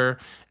popular,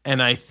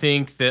 and I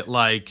think that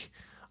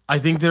I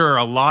think there are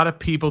a lot of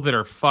people that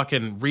are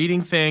fucking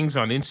reading things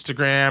on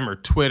Instagram or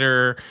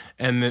Twitter,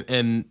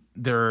 and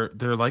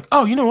they're like,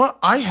 oh, you know what?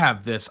 I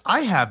have this. I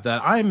have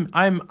that.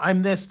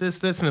 I'm this,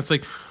 and it's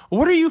like,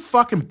 what are you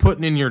fucking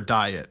putting in your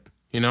diet?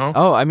 You know?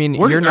 Oh, I mean,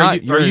 you're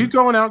not. Are you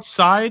going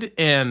outside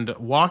and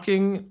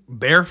walking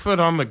barefoot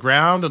on the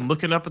ground and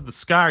looking up at the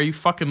sky? Are you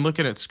fucking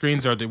looking at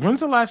screens all day? When's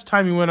the last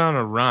time you went on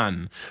a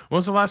run?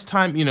 When's the last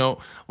time,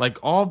 like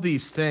all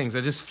these things?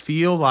 I just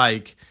feel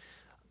like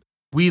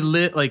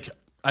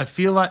I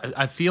feel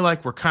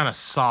like we're kind of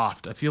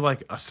soft. I feel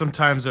like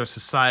sometimes our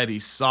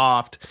society's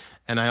soft,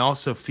 and I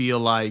also feel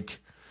like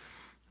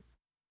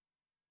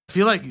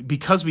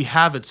because we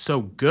have it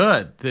so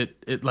good that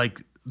it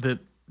like that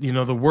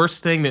the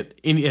worst thing that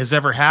has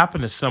ever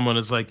happened to someone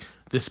is like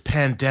this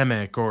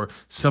pandemic or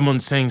someone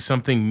saying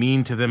something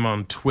mean to them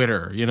on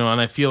Twitter, and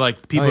I feel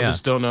like people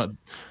just don't know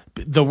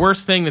the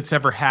worst thing that's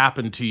ever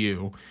happened to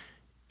you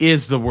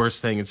is the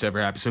worst thing that's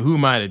ever happened. So who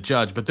am I to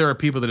judge? But there are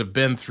people that have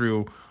been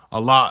through a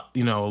lot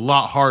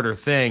harder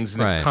things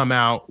and have come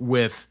out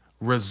with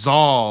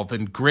resolve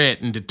and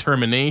grit and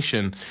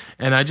determination.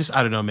 And I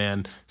don't know,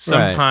 man.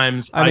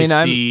 Sometimes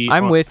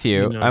I'm with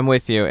you. I'm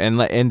with you.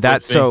 And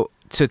that's so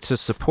to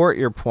support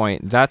your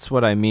point, that's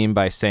what I mean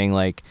by saying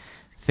like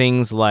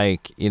things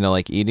like,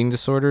 like eating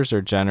disorders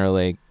are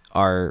generally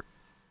are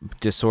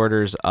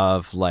disorders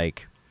of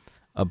like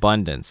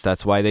abundance.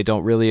 That's why they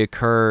don't really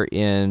occur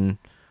in,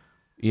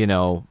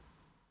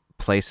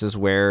 places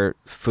where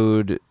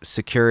food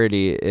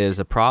security is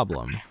a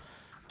problem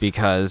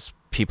because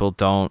people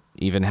don't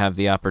even have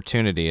the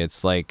opportunity.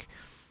 It's like,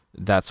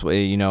 that's what,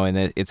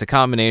 and it's a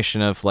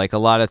combination of like a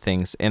lot of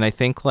things. And I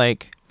think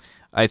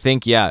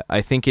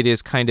it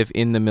is kind of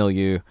in the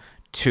milieu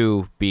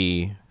to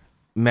be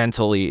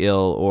mentally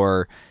ill,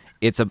 or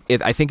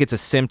I think it's a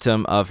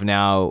symptom of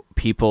now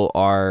people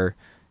are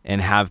and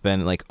have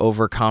been like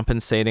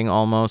overcompensating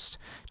almost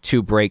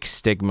to break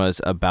stigmas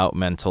about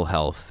mental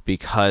health,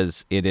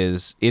 because it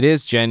is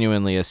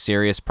genuinely a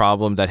serious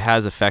problem that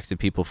has affected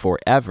people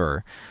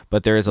forever,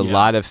 but there is a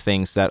lot of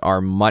things that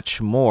are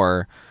much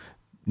more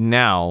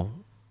now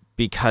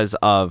because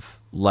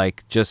of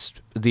like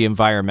just the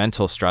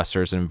environmental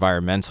stressors and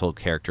environmental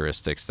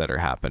characteristics that are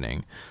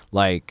happening.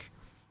 Like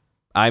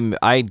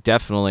I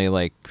definitely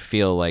like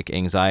feel like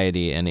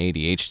anxiety and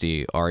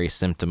ADHD are a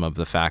symptom of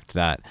the fact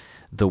that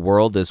the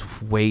world is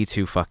way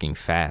too fucking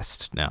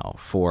fast now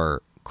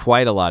for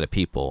quite a lot of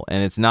people,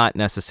 and it's not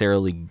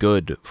necessarily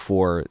good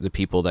for the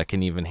people that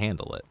can even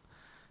handle it.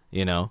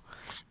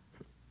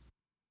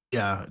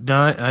 Yeah,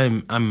 no,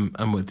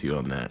 I'm with you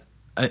on that.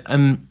 I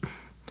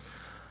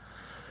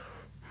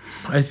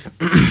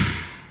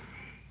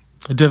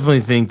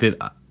definitely think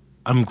that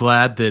I'm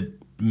glad that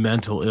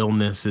mental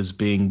illness is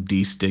being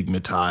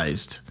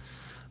destigmatized,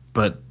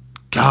 but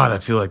God, I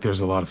feel like there's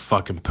a lot of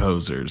fucking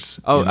posers.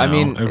 Oh, I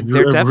mean,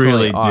 there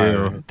definitely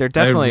are. There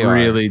definitely are.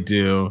 I really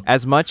do.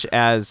 As much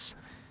as,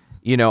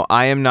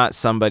 I am not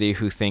somebody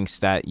who thinks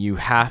that you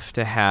have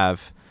to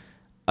have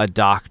a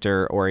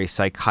doctor or a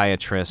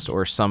psychiatrist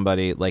or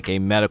somebody like a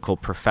medical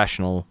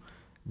professional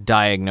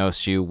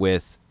diagnose you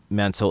with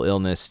mental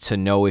illness to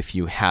know if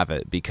you have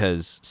it,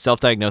 because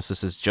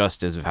self-diagnosis is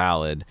just as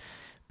valid,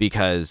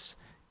 because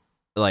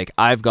like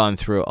I've gone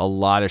through a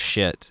lot of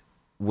shit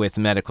with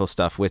medical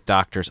stuff with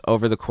doctors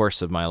over the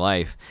course of my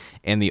life,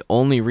 and the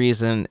only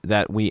reason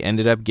that we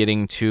ended up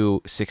getting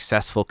to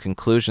successful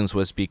conclusions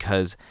was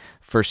because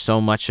for so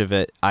much of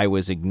it I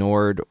was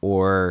ignored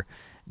or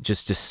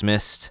just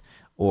dismissed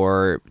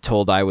or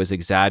told I was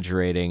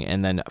exaggerating,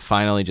 and then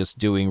finally just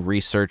doing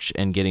research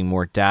and getting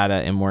more data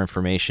and more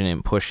information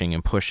and pushing,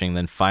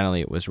 then finally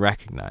it was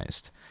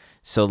recognized.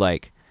 So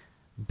like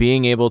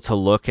being able to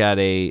look at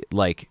a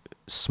like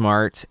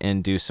smart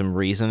and do some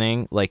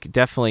reasoning, like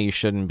definitely you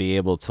shouldn't be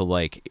able to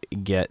like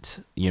get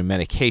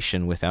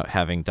medication without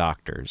having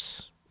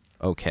doctors.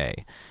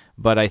 Okay.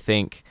 But I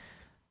think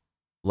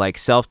like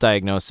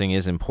self-diagnosing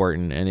is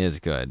important and is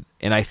good.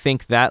 And I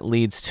think that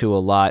leads to a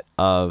lot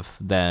of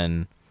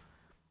then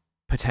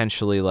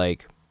potentially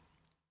like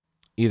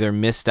either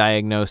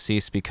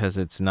misdiagnoses because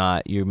it's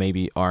not, you're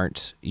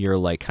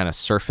like kind of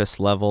surface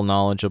level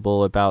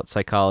knowledgeable about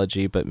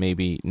psychology, but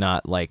maybe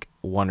not like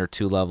one or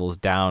two levels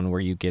down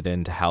where you get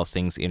into how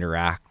things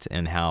interact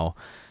and how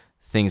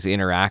things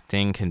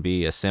interacting can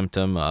be a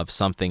symptom of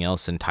something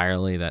else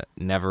entirely that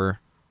never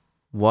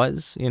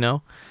was,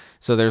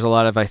 So there's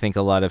I think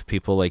a lot of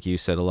people, like you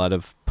said, a lot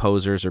of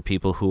posers or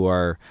people who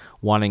are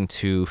wanting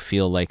to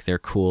feel like they're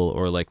cool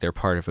or like they're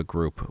part of a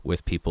group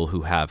with people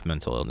who have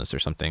mental illness or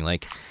something.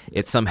 Like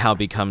it somehow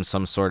becomes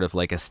some sort of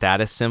like a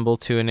status symbol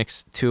to an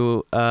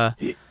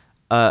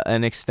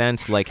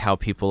extent, like how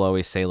people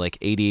always say like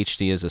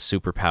ADHD is a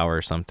superpower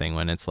or something,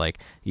 when it's like,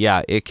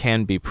 yeah, it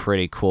can be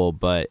pretty cool,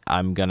 but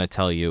I'm going to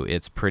tell you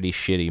it's pretty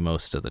shitty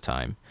most of the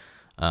time.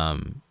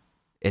 And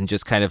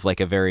just kind of like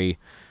a very,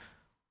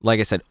 like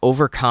I said,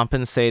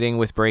 overcompensating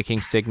with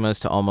breaking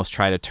stigmas to almost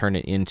try to turn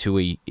it into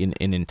an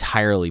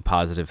entirely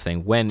positive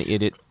thing when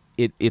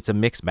it's a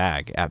mixed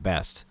bag at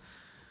best.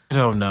 I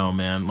don't know,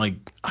 man.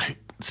 Like, I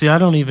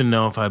don't even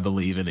know if I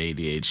believe in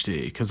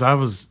ADHD because I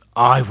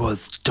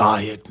was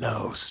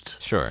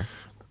diagnosed. Sure.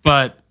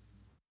 But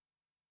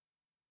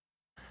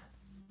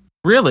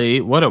Really,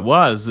 what it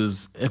was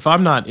is if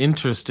I'm not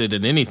interested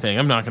in anything,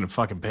 I'm not going to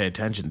fucking pay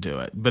attention to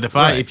it. But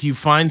Right. if you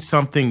find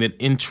something that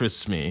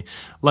interests me,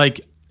 like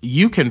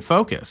you can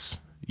focus.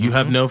 You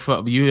have no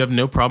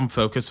problem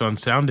focus on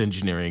sound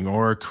engineering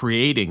or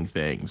creating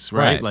things,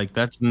 right? Right. Like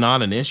that's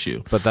not an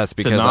issue. But that's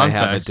It's a because I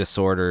have a non-fact.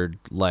 disordered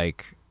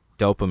like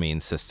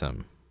dopamine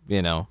system,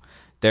 you know.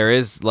 There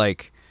is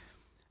like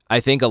I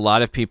think a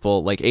lot of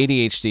people like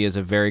ADHD is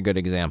a very good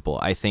example.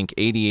 I think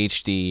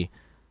ADHD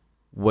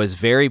was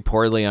very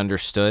poorly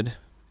understood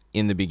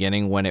in the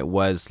beginning when it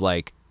was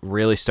like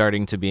really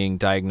starting to being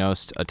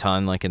diagnosed a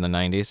ton like in the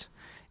 90s,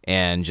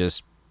 and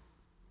just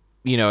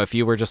if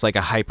you were just like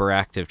a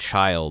hyperactive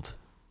child,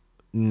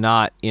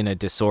 not in a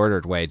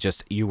disordered way,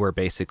 just you were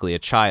basically a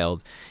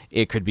child,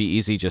 it could be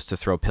easy just to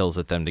throw pills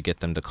at them to get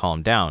them to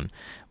calm down.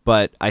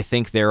 But I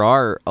think there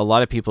are a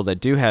lot of people that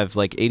do have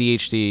like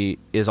ADHD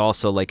is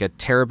also like a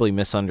terribly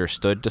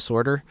misunderstood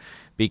disorder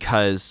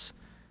because,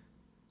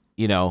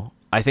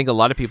 I think a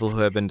lot of people who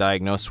have been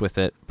diagnosed with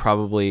it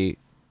probably,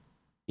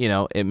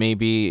 it may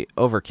be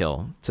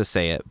overkill to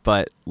say it,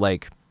 but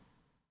like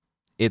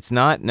it's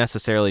not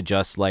necessarily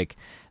just like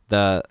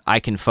I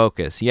can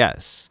focus.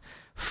 Yes.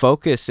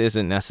 Focus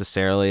isn't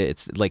necessarily,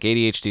 it's like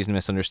ADHD is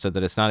misunderstood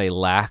that it's not a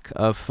lack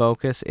of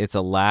focus, it's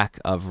a lack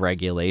of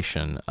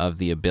regulation of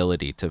the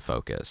ability to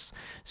focus.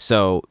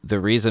 So the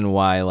reason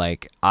why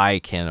like I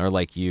can, or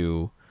like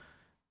you,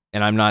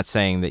 and I'm not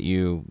saying that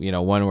you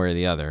one way or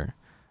the other,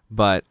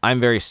 but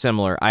I'm very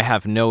similar. I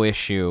have no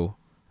issue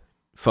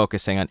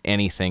focusing on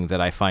anything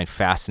that I find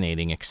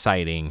fascinating,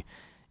 exciting,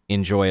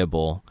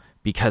 enjoyable,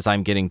 because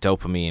I'm getting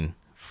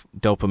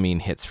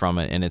dopamine hits from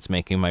it, and it's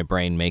making my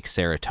brain make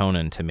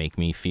serotonin to make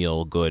me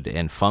feel good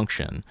and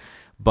function.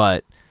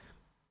 But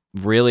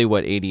really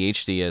what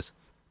ADHD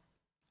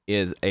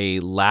is a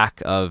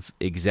lack of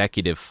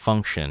executive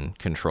function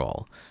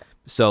control.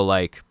 So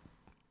like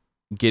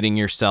getting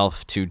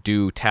yourself to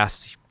do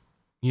tasks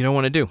you don't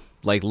want to do,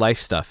 like life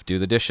stuff, do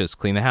the dishes,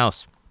 clean the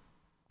house,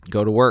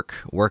 go to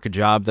work a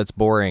job that's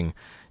boring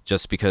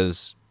just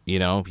because,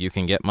 you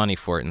can get money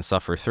for it and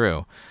suffer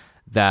through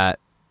that.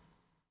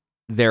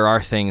 There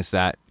are things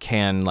that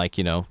can, like,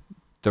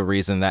 the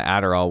reason that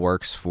Adderall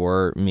works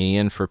for me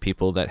and for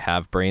people that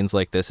have brains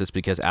like this is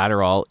because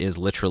Adderall is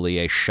literally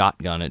a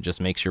shotgun. It just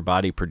makes your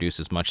body produce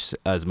as much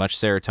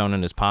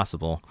serotonin as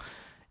possible,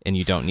 and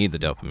you don't need the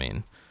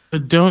dopamine.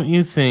 But don't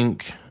you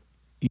think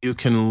you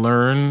can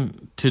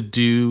learn to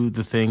do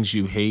the things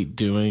you hate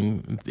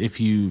doing if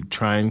you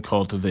try and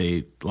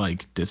cultivate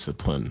like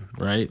discipline,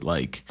 right?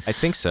 Like I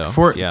think so.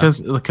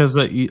 Because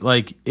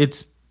like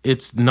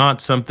it's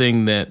not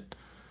something that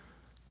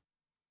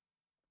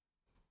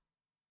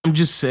I'm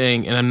just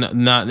saying, and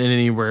I'm not in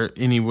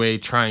any way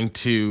trying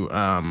to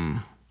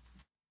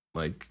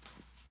like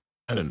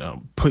I don't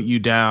know, put you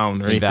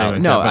down or anything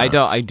like no, that. I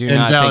don't. I do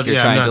not think you're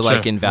trying to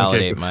like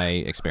invalidate my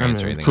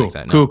experience or anything like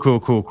that. No.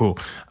 Cool.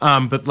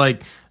 But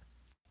like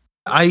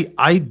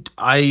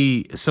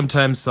I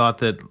sometimes thought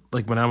that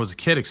like when I was a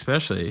kid,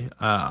 especially,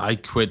 I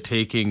quit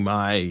taking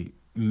my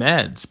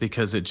meds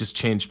because it just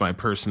changed my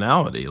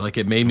personality. Like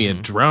it made me a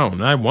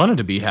drone. I wanted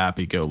to be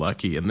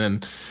happy-go-lucky, and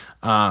then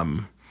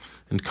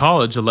in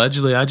college,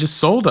 allegedly, I just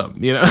sold them.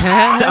 See,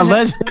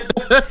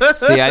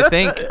 I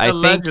think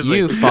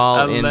you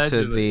fall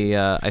into the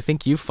I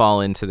think you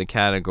fall into the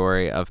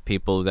category of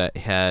people that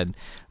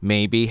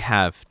maybe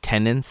have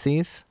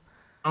tendencies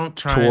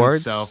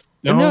towards.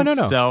 Don't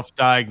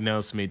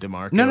self-diagnose me,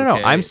 DeMarco. No.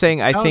 Okay? I'm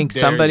saying I think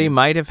somebody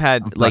might have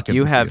had like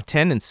you have you.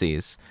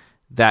 tendencies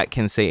that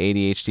can say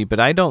ADHD, but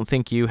I don't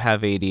think you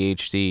have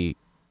ADHD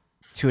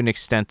to an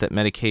extent that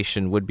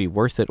medication would be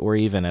worth it or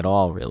even at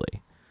all,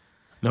 really.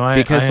 No,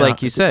 because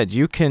like you said,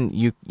 you can.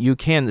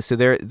 So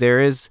there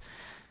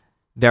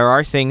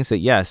are things that,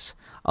 yes,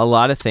 a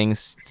lot of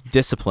things,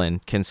 discipline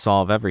can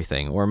solve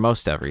everything or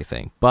most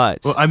everything.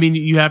 But well, I mean,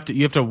 you have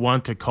to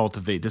want to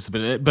cultivate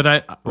discipline. But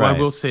I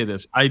will say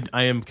this: I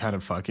am kind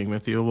of fucking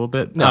with you a little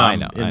bit. No, I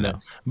know.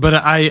 But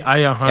I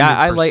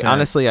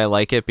 100%. Yeah, I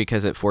like it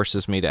because it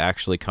forces me to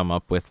actually come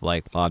up with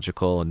like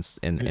logical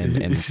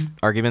and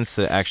arguments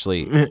to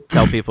actually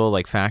tell people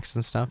like facts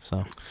and stuff.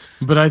 So,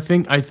 but I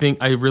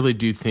really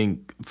do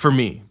think, for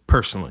me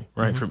personally,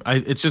 right?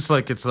 It's just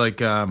like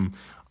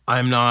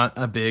I'm not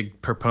a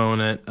big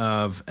proponent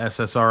of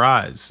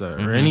SSRIs or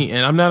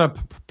and I'm not a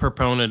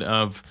proponent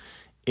of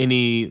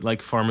any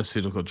like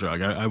pharmaceutical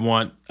drug. I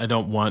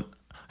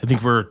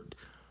think we're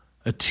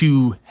a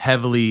too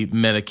heavily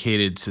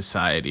medicated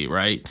society,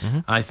 right?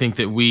 I think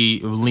that we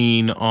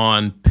lean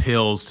on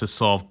pills to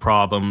solve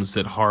problems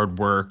that hard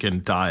work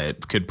and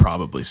diet could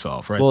probably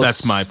solve, right? Well,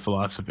 that's my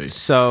philosophy.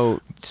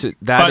 So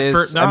that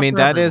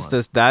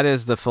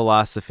is the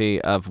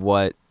philosophy of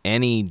what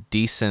any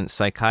decent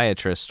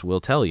psychiatrist will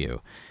tell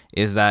you,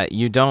 is that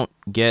you don't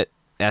get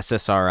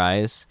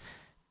SSRIs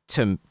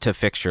to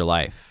fix your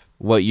life.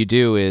 What you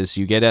do is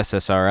you get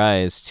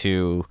SSRIs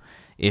to,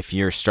 if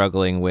you're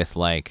struggling with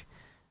like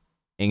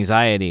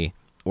anxiety,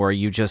 or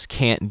you just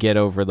can't get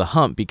over the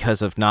hump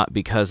because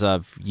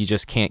of you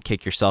just can't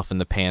kick yourself in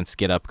the pants,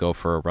 get up, go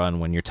for a run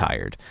when you're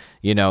tired.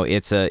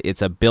 It's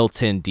a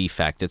built-in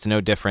defect. It's no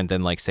different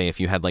than, like, say, if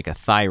you had like a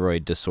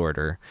thyroid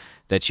disorder,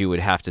 that you would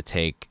have to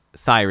take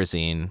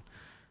Thyrazine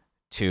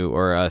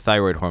or a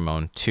thyroid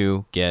hormone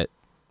to get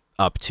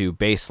up to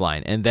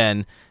baseline, and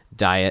then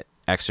diet,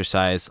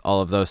 exercise,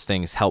 all of those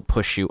things help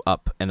push you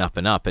up and up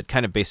and up. It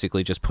kind of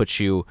basically just puts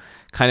you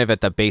kind of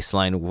at the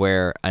baseline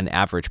where an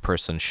average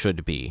person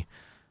should be.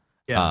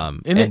 Yeah.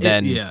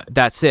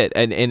 That's it.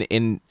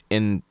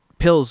 And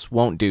pills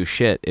won't do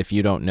shit if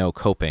you don't know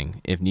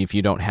coping, if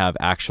you don't have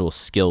actual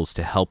skills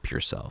to help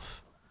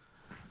yourself.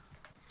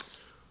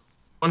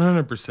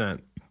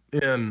 100%.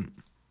 And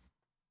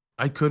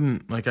I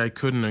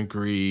couldn't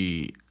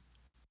agree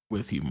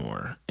with you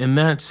more. And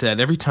that said,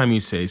 every time you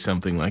say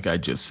something like I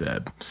just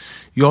said,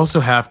 you also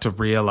have to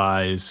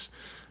realize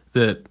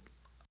that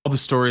all the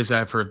stories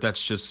I've heard,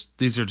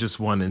 these are just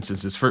one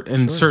instances.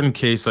 In certain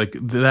case, like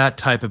that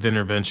type of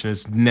intervention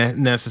is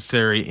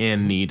necessary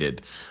and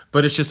needed.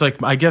 But it's just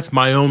like, I guess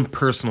my own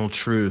personal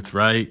truth,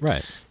 right?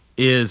 Right.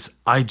 Is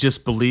I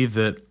just believe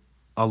that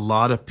a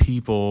lot of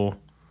people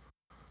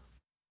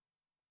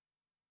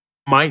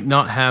might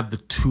not have the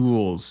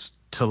tools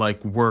to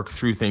like work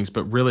through things,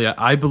 but really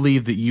I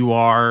believe that you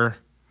are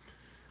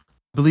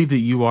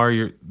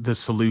the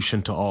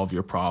solution to all of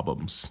your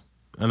problems.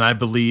 And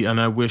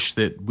I wish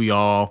that we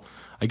all,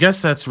 I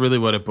guess that's really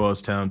what it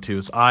boils down to,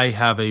 is I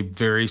have a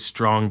very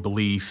strong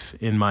belief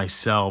in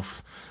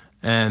myself,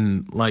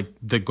 and like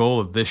the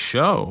goal of this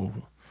show,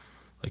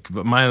 like,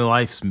 but my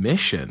life's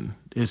mission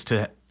is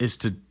to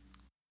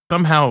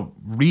somehow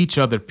reach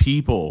other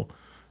people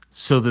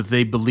so that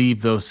they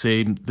believe those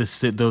same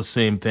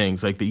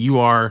things, like that you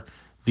are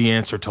the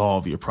answer to all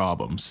of your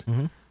problems.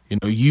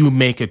 Mm-hmm. You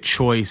make a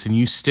choice and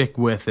you stick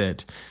with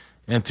it,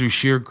 and through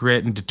sheer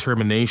grit and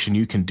determination,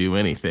 you can do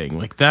anything.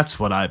 Like, that's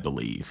what I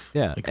believe.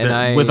 Yeah, like,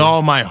 and with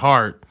all my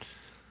heart,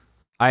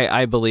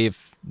 I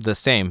believe the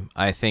same.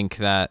 I think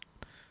that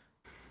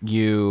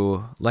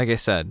like I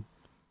said,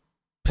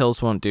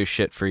 pills won't do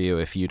shit for you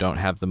if you don't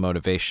have the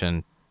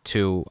motivation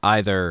to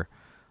either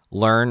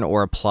learn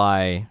or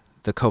apply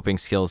the coping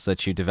skills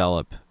that you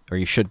develop, or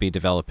you should be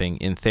developing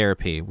in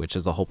therapy, which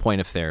is the whole point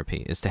of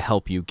therapy, is to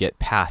help you get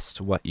past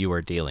what you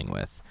are dealing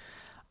with.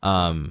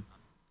 And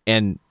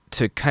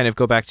to kind of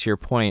go back to your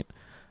point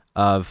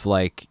of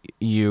like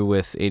you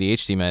with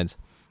ADHD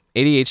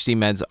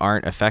meds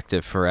aren't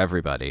effective for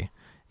everybody.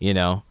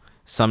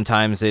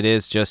 Sometimes it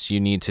is just you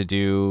need to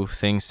do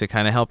things to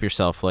kind of help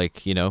yourself.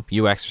 Like,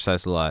 you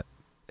exercise a lot,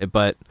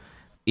 but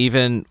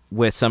even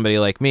with somebody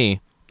like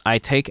me, I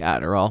take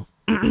Adderall.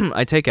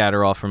 I take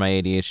Adderall for my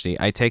ADHD.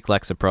 I take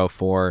Lexapro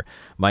for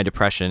my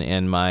depression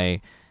and my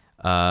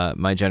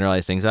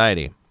generalized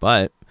anxiety.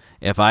 But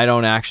if I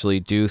don't actually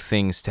do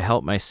things to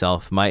help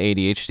myself, my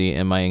ADHD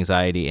and my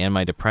anxiety and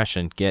my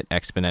depression get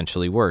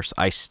exponentially worse.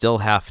 I still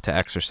have to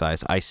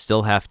exercise. I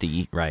still have to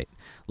eat right.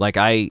 Like,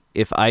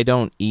 if I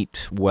don't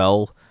eat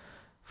well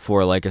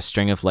for like a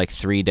string of like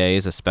 3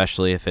 days,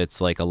 especially if it's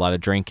like a lot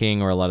of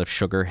drinking or a lot of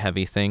sugar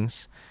heavy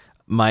things,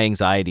 my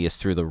anxiety is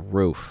through the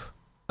roof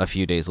a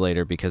few days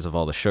later because of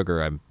all the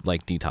sugar I'm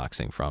like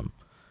detoxing from,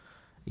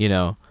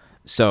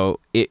 so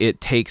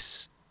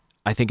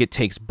I think it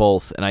takes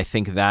both. And I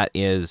think that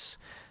is,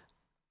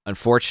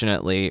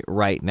 unfortunately,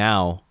 right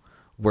now,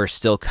 we're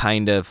still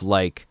kind of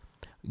like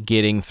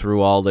getting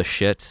through all the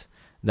shit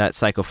that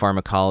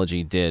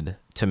psychopharmacology did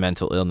to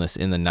mental illness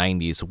in the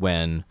 90s,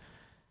 when,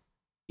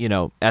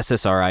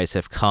 SSRIs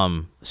have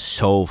come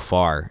so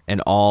far,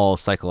 and all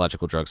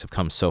psychological drugs have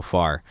come so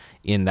far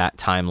in that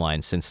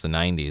timeline since the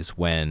 90s,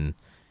 when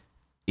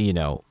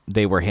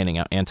they were handing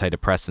out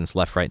antidepressants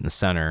left, right, and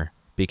center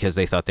because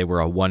they thought they were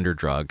a wonder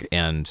drug,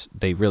 and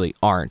they really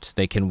aren't.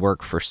 They can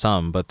work for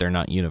some, but they're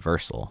not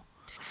universal.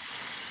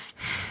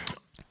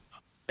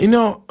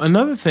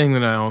 Another thing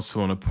that I also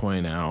want to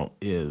point out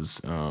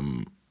is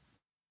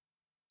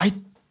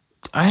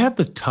I have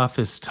the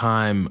toughest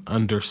time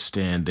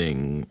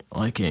understanding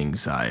like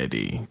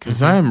anxiety,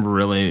 because I am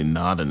really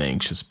not an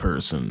anxious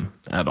person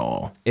at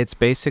all. It's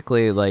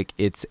basically like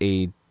it's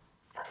a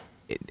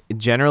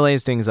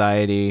generalized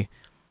anxiety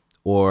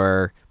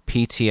or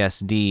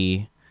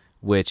PTSD,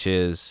 which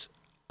is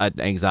an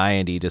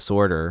anxiety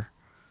disorder,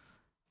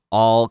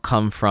 all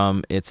come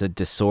from, it's a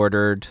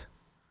disordered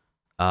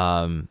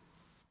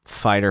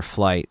fight or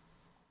flight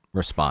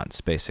response,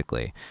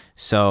 basically.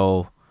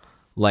 So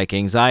like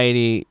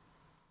anxiety,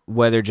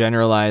 whether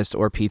generalized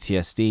or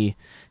PTSD,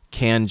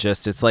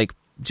 it's like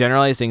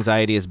generalized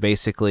anxiety is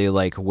basically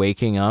like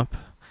waking up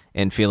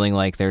and feeling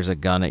like there's a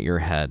gun at your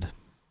head.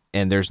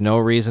 And there's no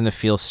reason to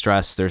feel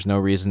stressed. There's no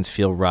reason to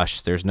feel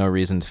rushed. There's no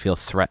reason to feel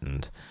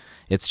threatened.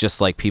 It's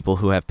just like people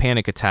who have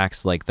panic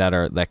attacks like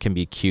that can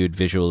be cued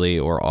visually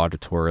or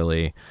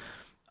auditorily.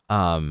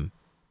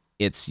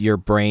 It's your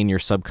brain, your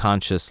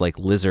subconscious, like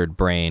lizard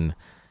brain,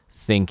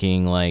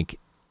 thinking like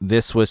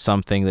this was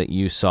something that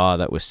you saw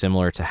that was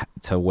similar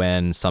to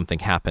when something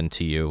happened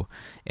to you,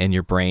 and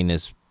your brain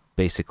is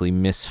basically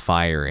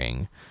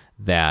misfiring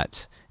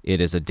that it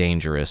is a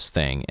dangerous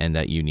thing and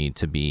that you need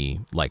to be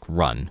like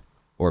run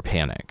or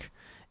panic.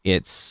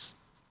 It's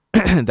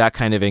that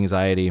kind of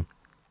anxiety.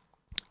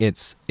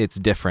 It's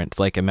different.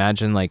 Like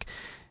imagine like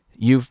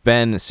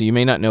so you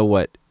may not know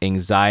what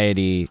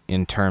anxiety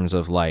in terms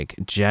of like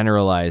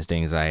generalized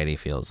anxiety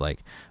feels like,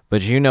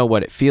 but you know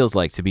what it feels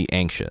like to be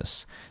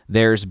anxious.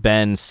 There's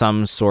been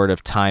some sort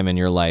of time in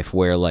your life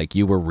where like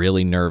you were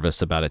really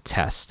nervous about a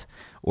test,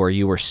 or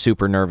you were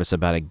super nervous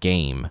about a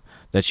game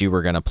that you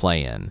were going to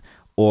play in,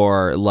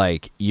 or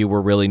like you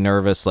were really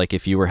nervous like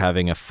if you were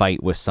having a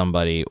fight with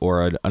somebody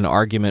or an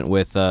argument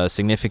with a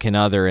significant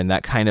other, and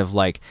that kind of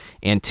like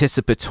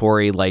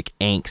anticipatory like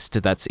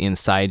angst that's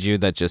inside you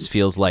that just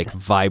feels like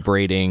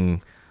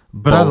vibrating.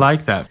 But I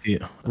like that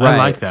feel. Right. I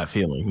like that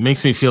feeling. It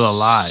makes me feel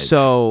alive.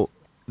 So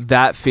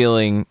that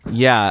feeling,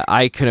 yeah,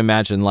 I could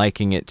imagine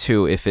liking it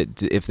too if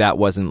that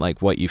wasn't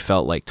like what you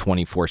felt like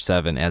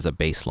 24/7 as a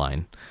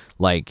baseline.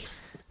 Like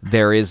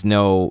there is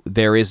no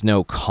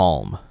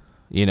calm.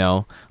 You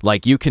know,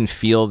 like you can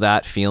feel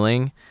that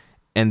feeling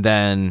and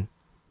then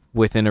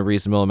within a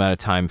reasonable amount of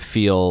time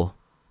feel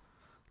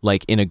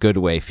like in a good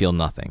way, feel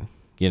nothing,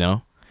 you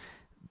know,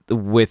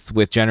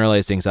 with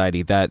generalized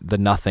anxiety that the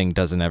nothing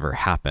doesn't ever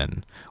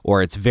happen,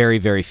 or it's very,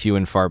 very few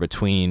and far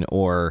between,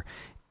 or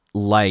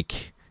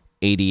like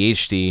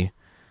ADHD,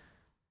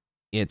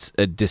 it's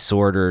a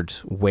disordered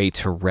way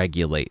to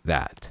regulate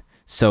that.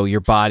 So your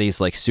body's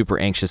like super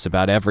anxious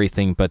about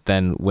everything, but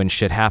then when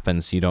shit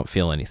happens, you don't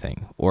feel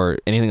anything or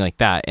anything like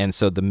that. And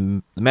so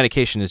the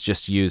medication is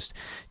just used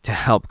to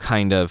help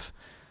kind of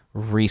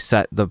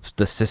reset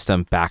the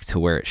system back to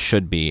where it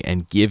should be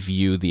and give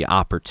you the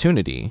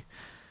opportunity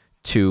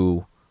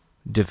to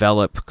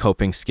develop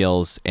coping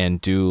skills and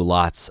do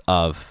lots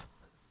of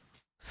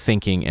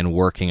thinking and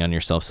working on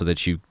yourself so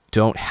that you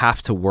don't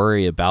have to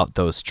worry about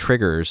those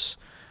triggers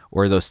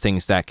or those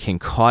things that can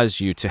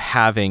cause you to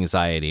have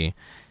anxiety.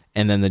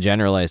 And then the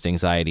generalized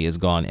anxiety is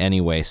gone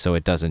anyway, so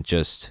it doesn't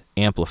just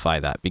amplify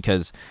that.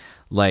 Because,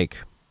 like,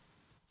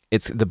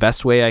 it's the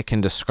best way I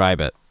can describe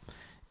it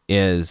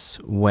is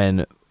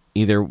when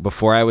either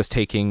before I was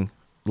taking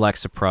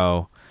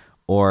Lexapro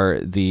or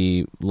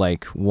the,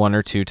 like, 1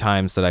 or 2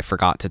 times that I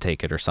forgot to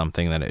take it or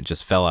something, that it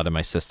just fell out of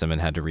my system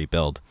and had to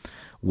rebuild,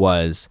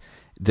 was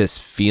this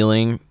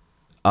feeling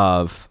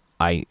of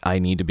I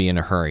need to be in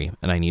a hurry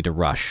and I need to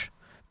rush.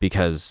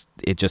 Because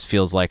it just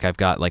feels like I've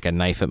got like a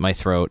knife at my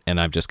throat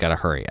and I've just got to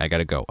hurry. I got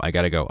to go.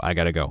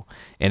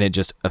 And it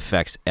just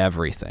affects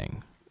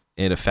everything.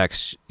 It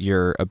affects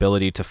your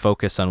ability to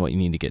focus on what you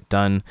need to get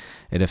done.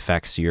 It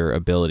affects your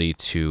ability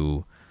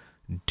to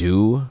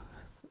do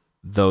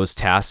those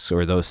tasks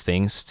or those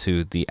things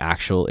to the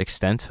actual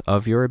extent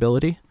of your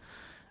ability.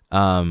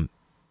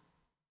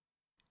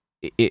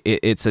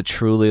 It's a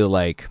truly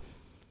like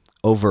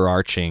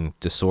overarching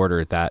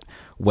disorder that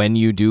when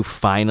you do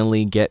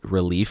finally get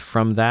relief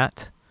from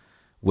that,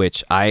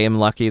 which I am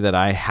lucky that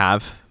I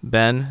have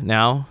been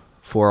now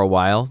for a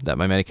while, that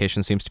my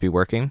medication seems to be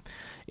working,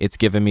 it's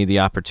given me the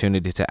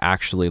opportunity to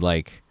actually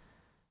like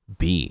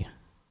be.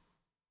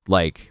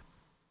 Like,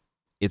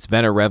 it's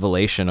been a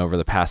revelation over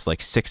the past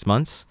like 6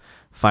 months,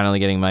 finally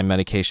getting my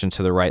medication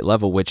to the right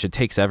level, which it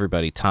takes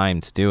everybody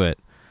time to do it,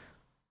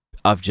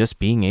 of just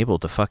being able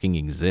to fucking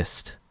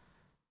exist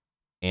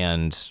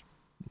and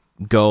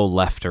go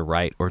left or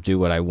right or do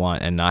what I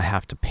want and not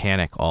have to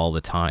panic all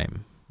the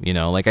time. You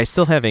know, like I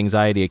still have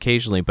anxiety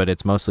occasionally, but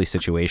it's mostly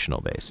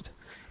situational based.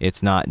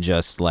 It's not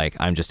just like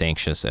I'm just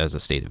anxious as a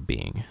state of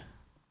being.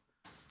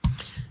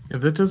 Yeah,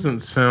 that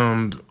doesn't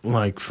sound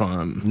like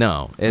fun.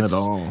 No, at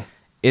all.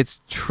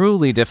 It's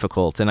truly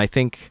difficult, and I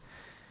think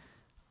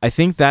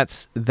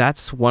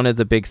that's one of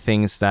the big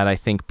things that I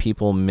think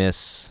people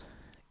miss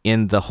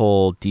in the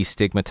whole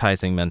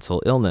destigmatizing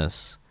mental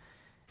illness.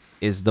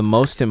 Is the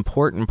most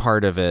important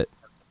part of it,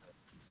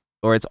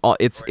 or it's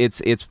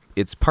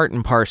part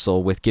and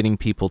parcel with getting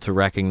people to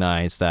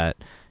recognize that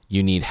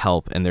you need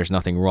help and there's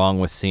nothing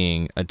wrong with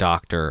seeing a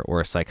doctor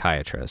or a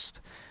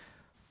psychiatrist.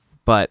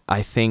 But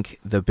I think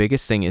the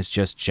biggest thing is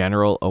just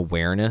general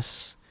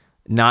awareness,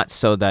 not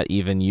so that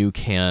even you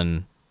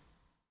can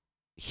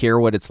hear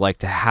what it's like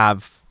to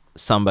have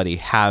somebody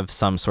have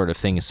some sort of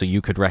thing so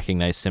you could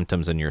recognize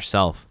symptoms in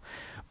yourself,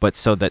 but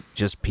so that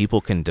just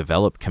people can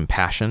develop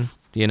compassion,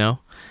 you know?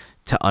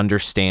 To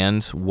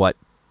understand what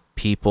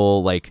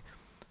people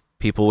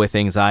with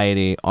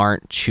anxiety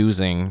aren't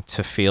choosing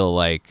to feel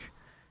like,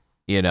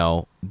 you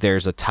know,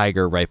 there's a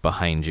tiger right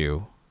behind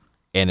you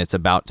and it's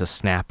about to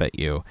snap at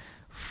you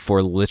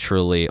for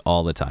literally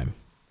all the time,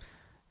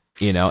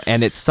 you know,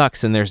 and it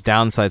sucks and there's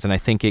downsides. And I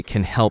think it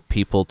can help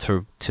people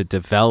to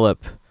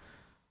develop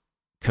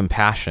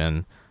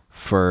compassion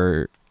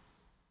for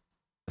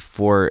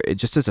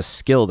just as a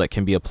skill that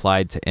can be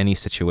applied to any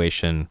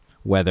situation,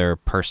 whether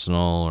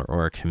personal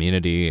or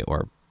community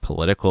or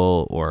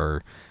political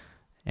or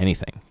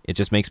anything. It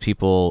just makes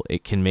people,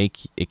 it can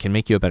make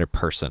you a better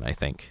person, I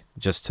think.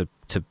 Just to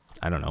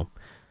I don't know,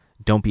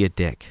 don't be a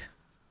dick.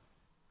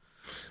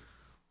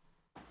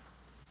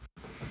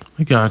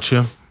 I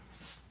gotcha.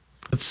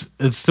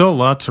 It's still a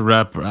lot to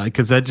wrap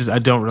because I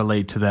don't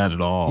relate to that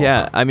at all.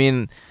 Yeah, I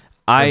mean,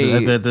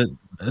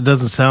 it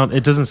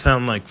doesn't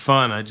sound like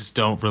fun. I just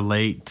don't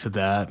relate to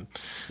that.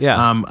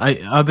 Yeah.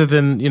 I other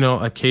than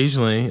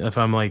occasionally if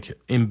I'm like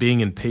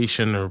being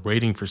impatient or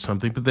waiting for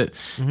something, but that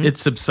it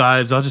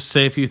subsides. I'll just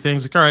say a few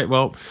things like, all right,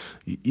 well,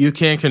 you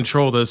can't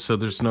control this, so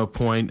there's no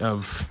point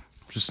of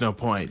just no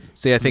point.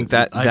 See, I think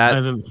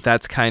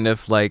that's kind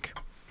of like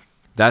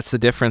that's the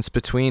difference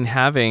between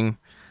having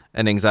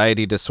an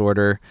anxiety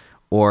disorder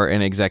or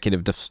an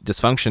executive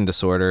dysfunction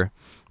disorder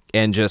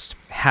and just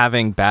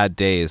having bad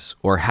days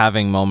or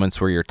having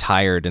moments where you're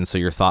tired and so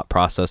your thought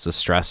process is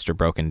stressed or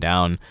broken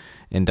down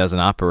and doesn't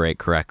operate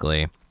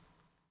correctly.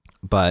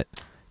 But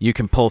you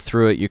can pull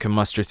through it, you can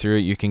muster through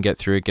it, you can get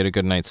through it, get a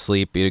good night's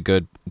sleep, eat a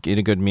good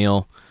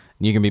meal,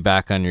 and you can be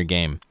back on your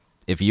game.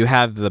 If you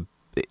have the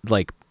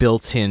like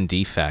built-in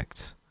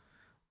defect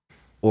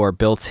or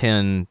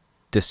built-in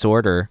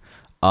disorder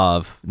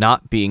of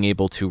not being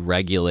able to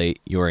regulate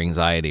your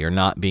anxiety or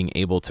not being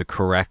able to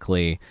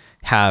correctly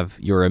have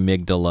your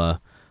amygdala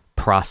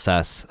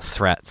process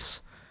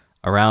threats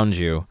around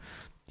you,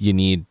 you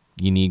need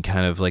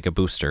kind of like a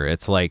booster.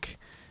 It's like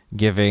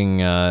giving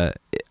nitrous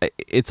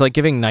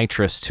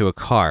to a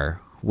car.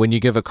 When you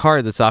give a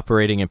car that's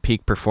operating at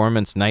peak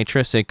performance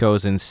nitrous, it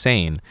goes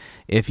insane.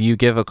 If you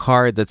give a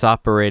car that's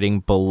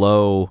operating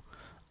below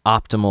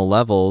optimal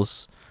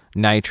levels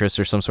nitrous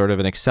or some sort of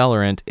an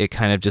accelerant, it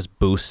kind of just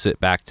boosts it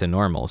back to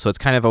normal. So it's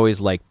kind of always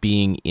like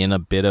being in a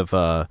bit of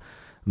a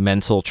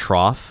mental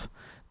trough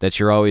that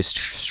you're always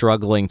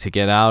struggling to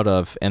get out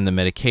of, and the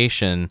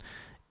medication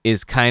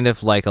is kind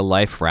of like a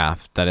life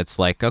raft that it's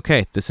like,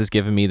 okay, this has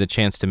given me the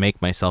chance to make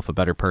myself a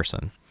better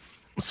person.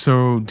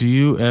 So are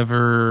you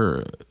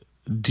ever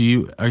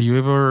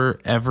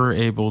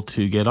able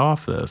to get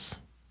off this?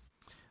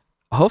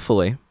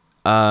 Hopefully.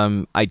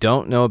 I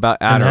don't know about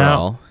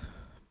Adderall.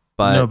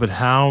 But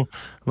how,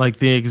 like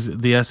the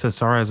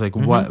SSRI is like,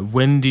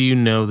 when do you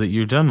know that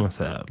you're done with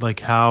that?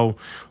 Like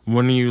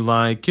when are you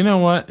like, you know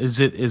what,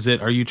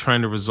 are you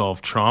trying to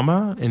resolve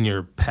trauma in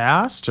your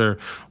past, or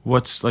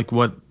what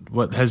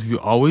has you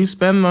always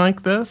been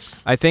like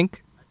this? I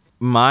think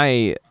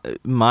my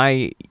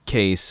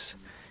case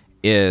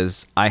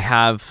is I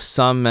have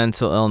some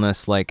mental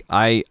illness. Like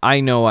I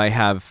know I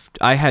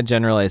had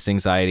generalized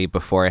anxiety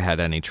before I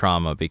had any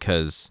trauma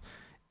because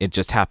it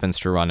just happens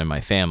to run in my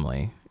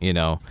family,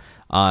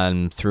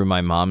 through my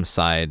mom's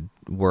side,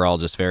 we're all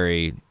just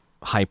very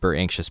hyper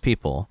anxious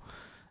people.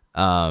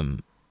 But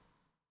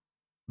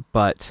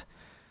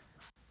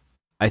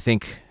I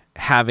think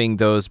having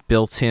those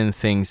built-in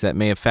things that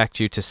may affect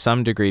you to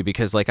some degree,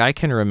 because like I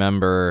can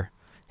remember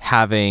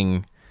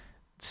having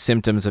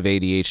symptoms of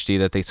ADHD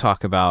that they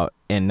talk about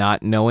and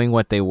not knowing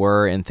what they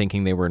were and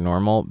thinking they were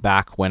normal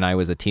back when I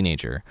was a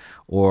teenager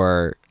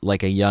or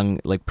like a young,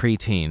 like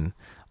preteen,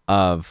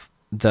 of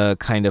the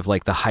kind of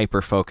like the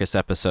hyper focus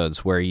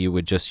episodes where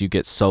you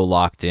get so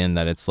locked in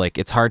that it's like,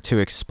 it's hard to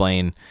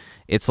explain.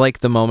 It's like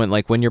the moment,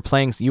 like when you're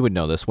playing, you would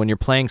know this, when you're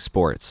playing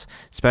sports,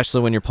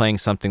 especially when you're playing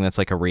something that's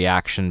like a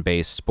reaction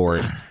based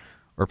sport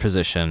or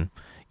position,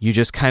 you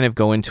just kind of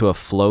go into a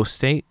flow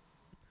state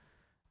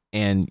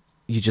and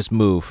you just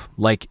move.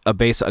 Like a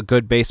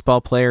good baseball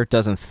player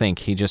doesn't think,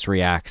 he just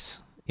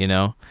reacts,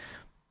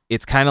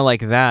 It's kind of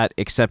like that,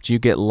 except you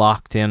get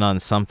locked in on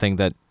something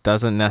that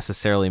doesn't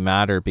necessarily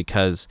matter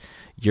because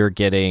you're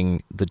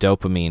getting the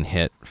dopamine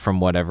hit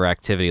from whatever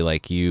activity.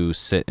 Like you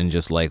sit and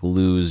just like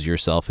lose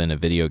yourself in a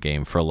video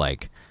game for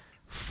like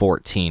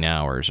 14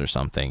 hours or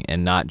something,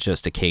 and not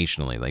just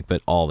occasionally, like,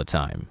 but all the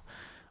time,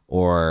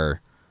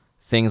 or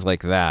things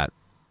like that.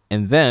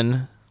 And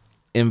then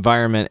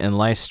environment and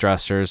life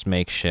stressors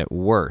make shit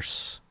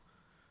worse.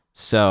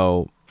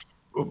 So,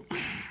 go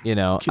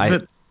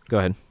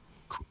ahead.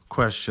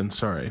 Question,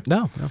 sorry.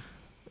 No.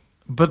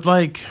 But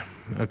like,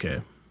 okay.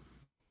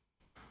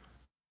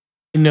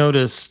 I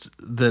noticed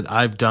that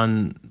I've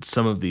done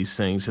some of these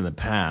things in the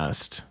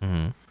past,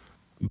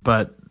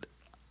 but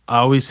I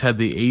always had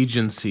the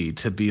agency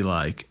to be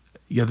like,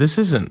 yeah, this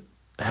isn't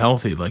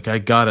healthy. Like I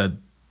gotta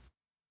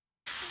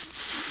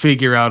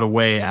figure out a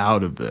way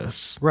out of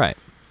this. Right.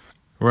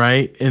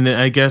 And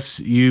I guess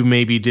you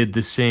maybe did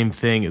the same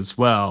thing as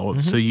well.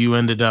 So you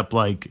ended up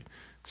like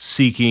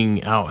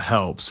seeking out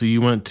help. So you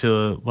went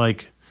to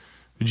like,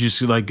 did you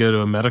like go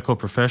to a medical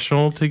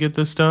professional to get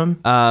this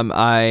done?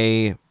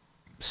 I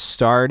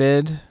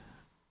started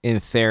in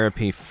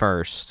therapy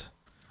first,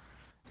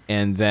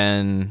 and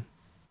then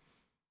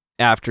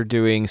after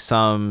doing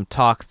some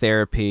talk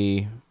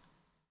therapy,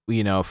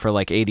 for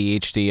like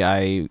ADHD,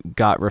 I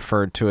got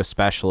referred to a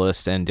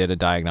specialist and did a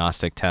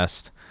diagnostic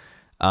test.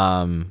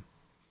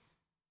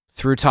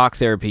 Through talk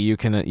therapy, you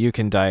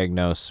can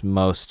diagnose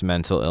most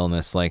mental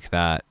illness like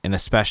that, and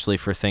especially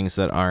for things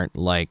that aren't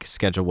like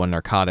Schedule 1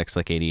 narcotics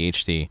like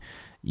ADHD,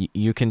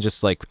 you can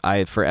just like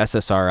for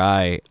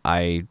SSRI,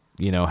 I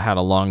had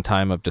a long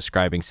time of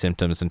describing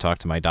symptoms and talked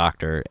to my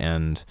doctor,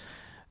 and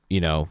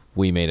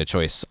we made a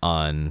choice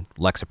on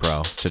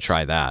Lexapro to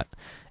try that,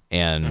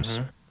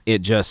 and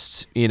it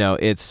just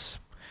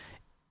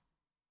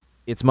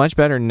it's much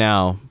better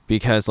now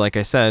because, like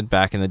I said,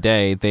 back in the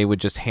day, they would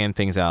just hand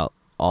things out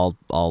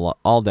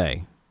all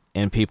day,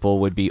 and people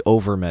would be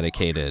over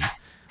medicated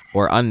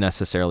or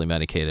unnecessarily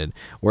medicated.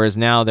 Whereas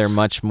now they're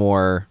much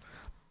more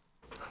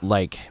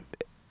like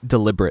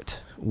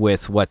deliberate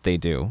with what they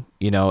do,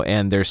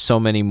 and there's so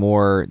many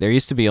more. There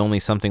used to be only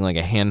something like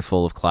a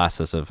handful of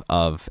classes of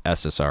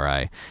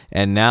SSRI,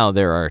 and now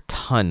there are a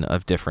ton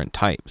of different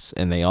types,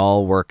 and they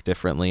all work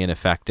differently and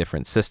affect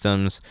different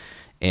systems.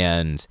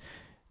 And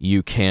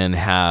you can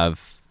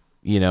have,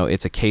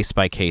 it's a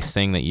case-by-case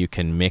thing that you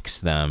can mix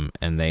them,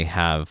 and they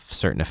have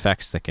certain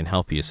effects that can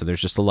help you. So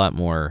there's just a lot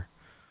more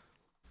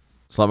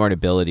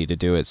ability to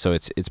do it. So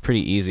it's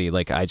pretty easy.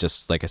 Like I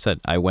said,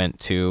 I went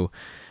to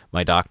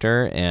my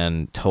doctor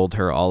and told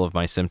her all of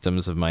my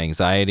symptoms of my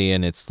anxiety,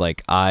 and it's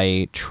like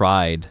I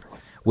tried,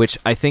 which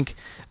I think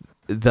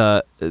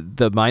the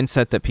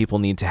mindset that people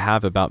need to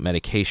have about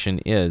medication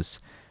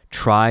is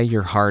try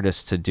your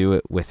hardest to do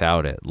it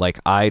without it. Like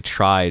I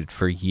tried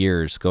for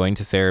years going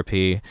to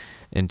therapy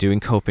and doing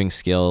coping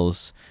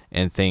skills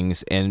and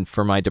things, and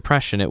for my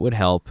depression it would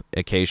help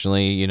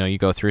occasionally. You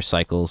go through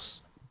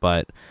cycles,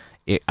 but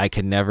I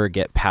could never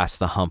get past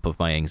the hump of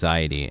my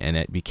anxiety, and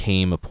it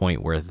became a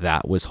point where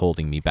that was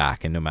holding me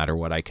back, and no matter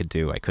what I could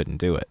do, I couldn't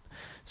do it.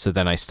 So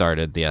then I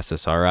started the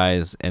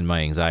SSRIs, and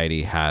my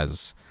anxiety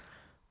has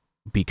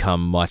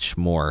become much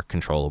more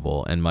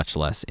controllable and much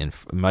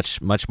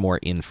more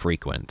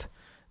infrequent.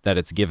 That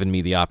it's given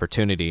me the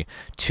opportunity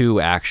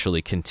to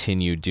actually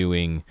continue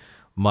doing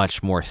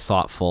much more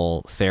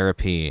thoughtful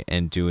therapy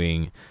and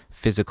doing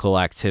physical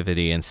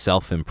activity and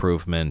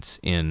self-improvement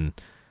in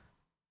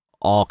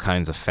all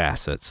kinds of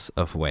facets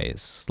of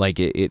ways. Like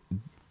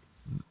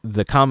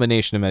the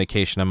combination of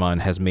medication I'm on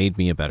has made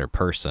me a better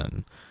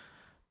person.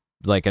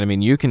 Like, I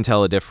mean, you can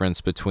tell a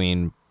difference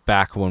between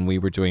back when we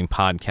were doing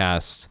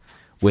podcasts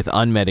with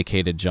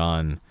unmedicated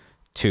John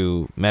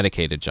to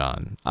medicated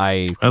John.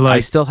 I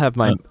still have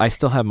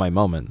my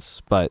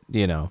moments, but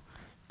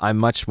I'm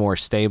much more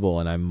stable,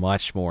 and I'm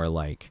much more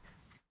like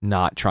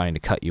not trying to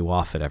cut you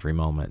off at every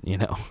moment.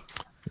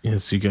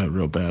 Yes, you got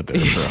real bad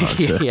there for a hot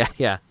second.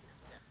 Yeah.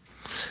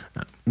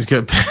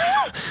 Because,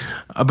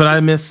 but I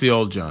miss the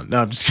old John.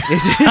 No, I'm just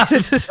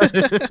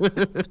kidding.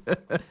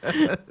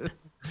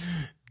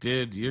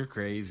 Dude, you're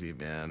crazy,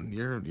 man.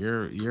 You're.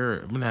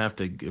 I'm gonna have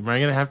to. Am I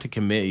gonna have to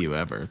commit you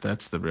ever?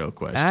 That's the real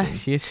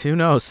question. Who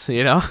knows?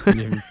 Dude,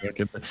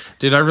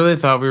 I really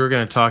thought we were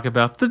gonna talk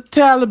about the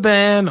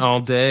Taliban all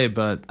day,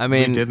 but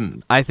we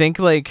didn't. I think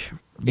like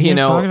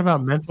talking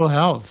about mental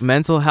health.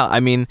 I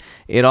mean,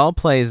 it all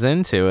plays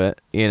into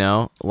it.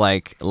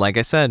 Like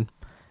I said,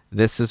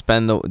 this has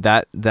been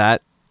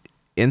that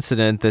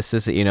incident. This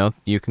is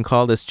you can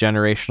call this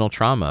generational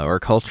trauma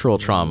or cultural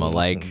trauma.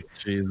 Like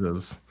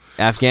Jesus.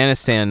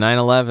 Afghanistan,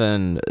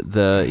 9/11,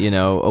 the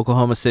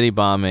Oklahoma City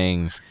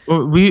bombing.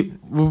 Well,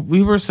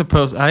 we were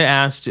supposed. I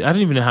asked you. I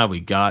don't even know how we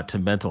got to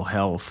mental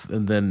health,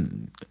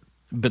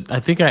 but I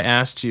think I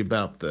asked you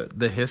about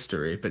the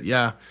history. But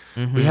yeah,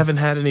 we haven't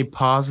had any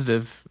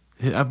positive.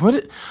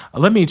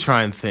 Let me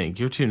try and think.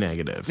 You're too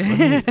negative.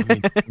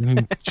 Let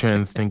me try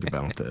and think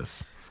about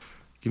this.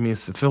 Give me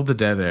fill the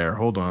dead air.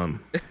 Hold on.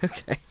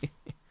 Okay.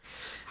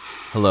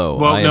 Hello.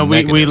 Well, no,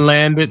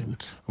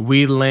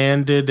 we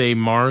landed a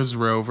Mars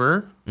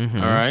rover. All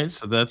right,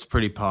 so that's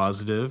pretty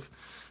positive.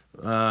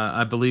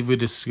 I believe we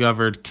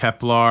discovered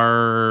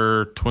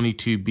Kepler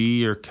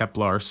 22b or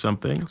Kepler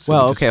something. So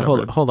well, okay,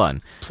 hold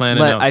on.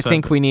 I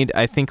think we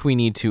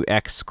need to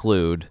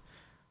exclude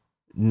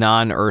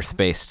non-Earth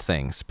based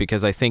things,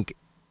 because I think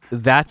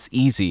that's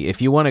easy.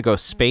 If you want to go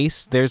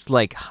space, there's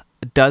like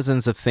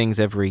dozens of things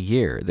every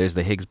year. There's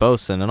the Higgs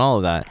boson and all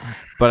of that.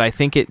 But I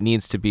think it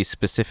needs to be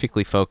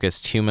specifically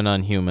focused human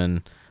on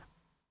human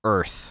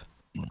Earth.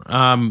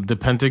 The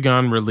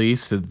Pentagon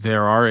released that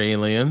there are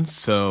aliens,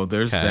 so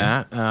there's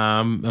that.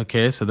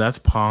 Okay, so that's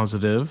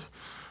positive.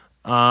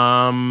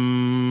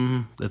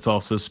 It's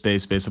also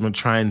space-based. I'm going to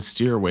try and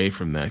steer away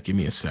from that. Give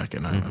me a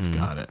second. I've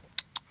got it.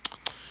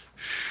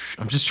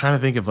 I'm just trying to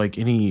think of like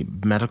any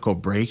medical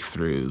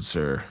breakthroughs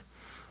or...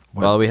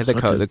 Well, we had the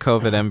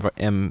COVID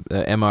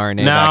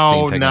mRNA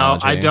vaccine technology. No,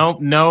 I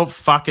don't know.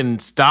 Fucking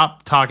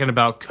stop talking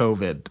about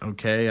COVID,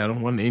 okay? I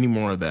don't want any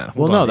more of that.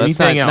 That's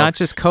not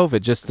just COVID,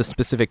 just the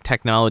specific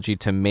technology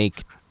to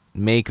make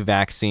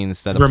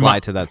vaccines that apply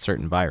to that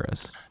certain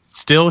virus.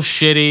 Still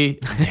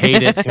shitty.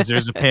 Hate it because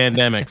there's a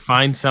pandemic.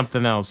 Find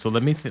something else. So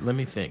let me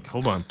think.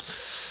 Hold on.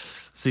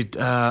 See,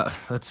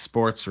 that's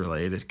sports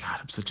related. God,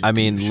 I'm such a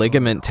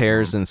ligament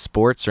tears in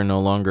sports are no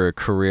longer a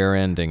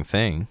career-ending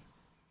thing.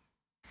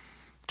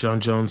 John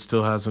Jones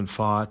still hasn't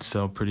fought,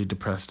 so pretty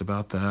depressed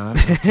about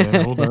that.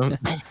 Okay, hold on.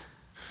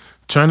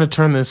 Trying to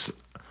turn this.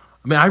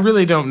 I mean, I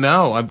really don't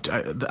know.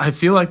 I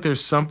feel like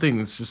there's something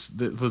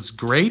that was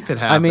great that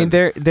happened. I mean,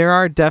 there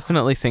are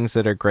definitely things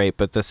that are great,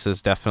 but this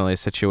is definitely a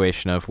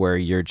situation of where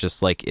you're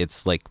just like,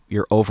 it's like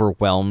you're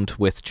overwhelmed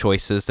with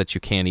choices that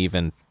you can't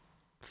even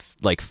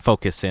like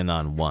focus in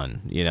on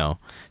one.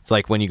 It's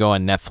like when you go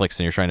on Netflix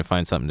and you're trying to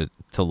find something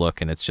to look,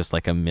 and it's just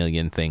like a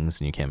million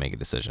things, and you can't make a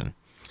decision.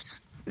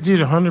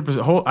 Dude,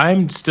 100%.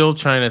 I'm still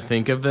trying to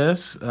think of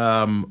this.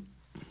 I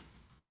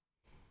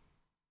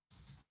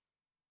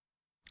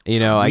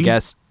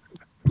guess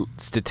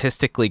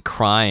statistically,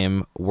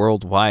 crime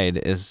worldwide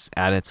is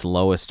at its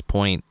lowest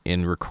point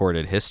in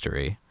recorded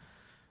history.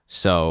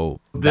 So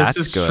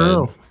that's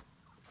good.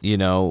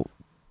 True.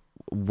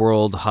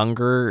 World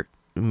hunger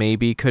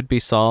maybe could be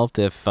solved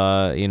if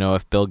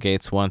if Bill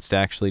Gates wants to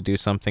actually do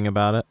something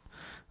about it.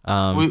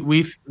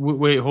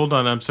 Wait, hold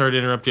on. I'm sorry to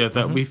interrupt you. I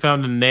thought we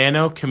found a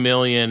nano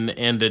chameleon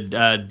and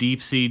a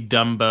deep sea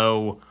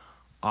Dumbo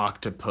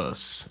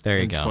octopus. There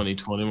you go.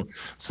 2021.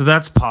 So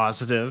that's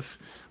positive.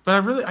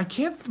 But I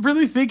can't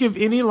really think of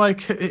any like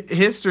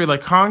history,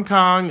 like Hong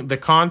Kong. The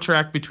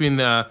contract between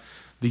the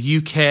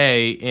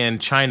UK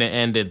and China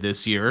ended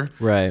this year.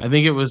 Right. I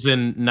think it was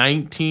in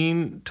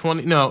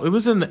 1920. No, it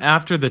was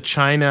after the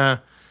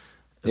China.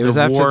 It was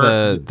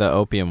after the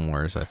Opium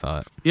Wars, I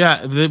thought.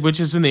 Yeah, which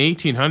is in the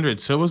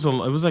 1800s. So it was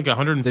like a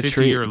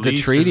 150-year lease. The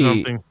treaty, or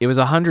something. It was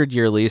a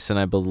 100-year lease, and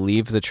I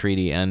believe the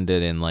treaty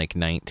ended in like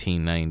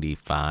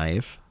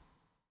 1995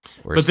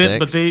 or six.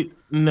 But they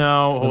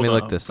no. Let me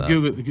look this up,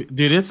 dude.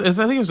 I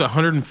think it was a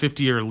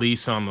 150-year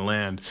lease on the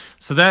land.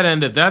 So that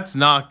ended. That's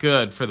not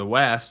good for the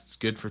West. It's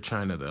good for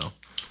China though.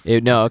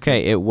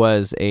 It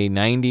was a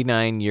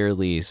 99-year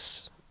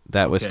lease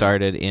that was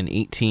started in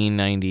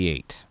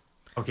 1898.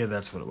 Okay,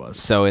 that's what it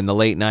was. So in the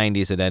late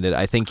 90s it ended.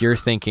 I think you're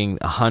thinking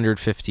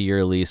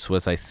 150-year lease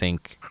was, I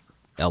think,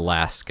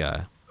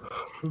 Alaska.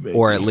 Maybe.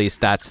 Or at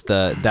least that's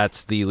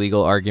the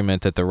legal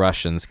argument that the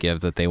Russians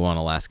give, that they want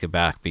Alaska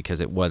back because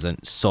it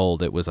wasn't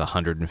sold. It was a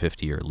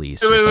 150-year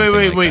lease.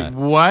 Wait.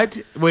 What?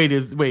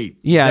 Wait.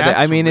 Yeah,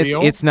 I mean,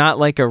 it's not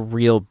like a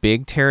real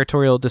big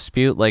territorial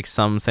dispute like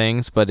some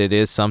things, but it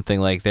is something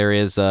like there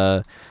is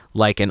an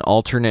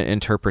alternate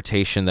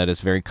interpretation that is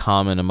very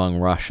common among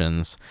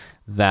Russians,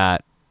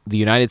 that the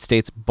United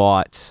States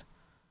bought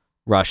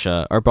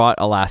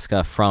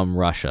Alaska from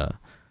Russia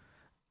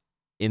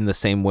in the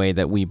same way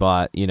that we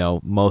bought,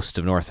 most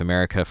of North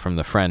America from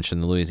the French in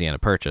the Louisiana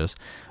Purchase.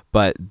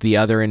 But the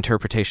other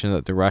interpretation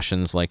that the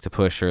Russians like to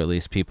push, or at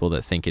least people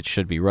that think it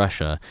should be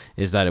Russia,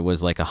 is that it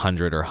was like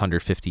 100 or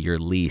 150-year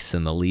lease,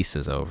 and the lease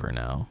is over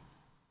now.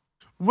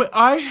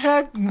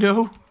 I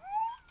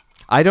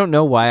don't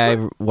know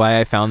why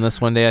I found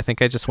this one day. I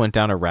think I just went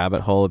down a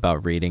rabbit hole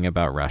about reading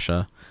about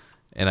Russia.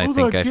 And I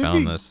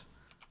found this.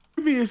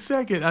 Give me a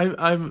second.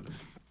 I'm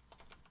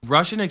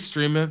Russian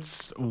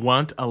extremists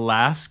want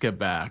Alaska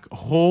back.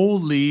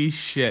 Holy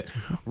shit.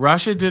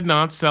 Russia did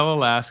not sell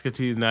Alaska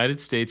to the United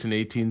States in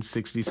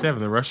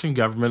 1867. The Russian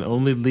government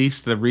only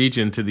leased the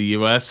region to the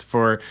U.S.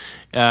 for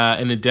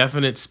an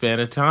indefinite span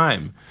of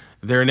time.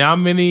 There are now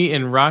many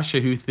in Russia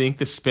who think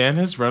the span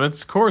has run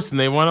its course and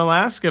they want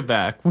Alaska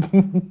back.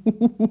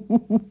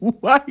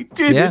 I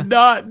did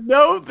not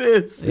know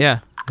this. Yeah.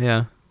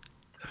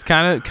 It's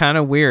kind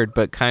of weird,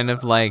 but kind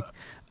of like,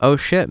 oh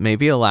shit,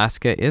 maybe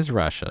Alaska is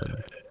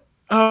Russia.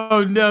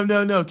 Oh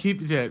no!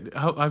 Keep it.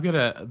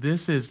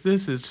 This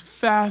is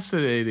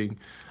fascinating.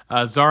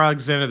 Tsar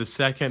Alexander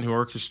II, who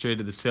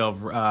orchestrated the sale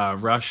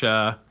of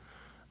Russia,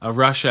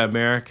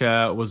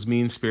 America, was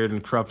mean-spirited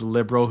and corrupt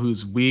liberal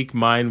whose weak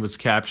mind was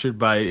captured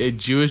by a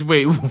Jewish.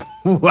 Wait,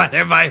 what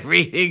am I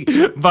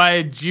reading? By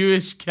a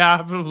Jewish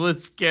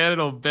capitalist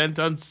scandal bent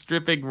on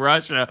stripping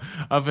Russia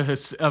of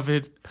its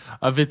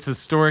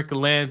historic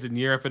lands in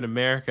Europe and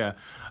America.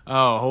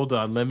 Oh, hold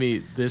on. Let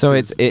me. I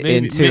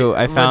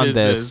found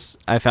this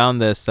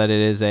that it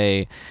is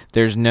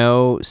there's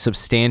no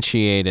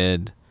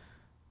substantiated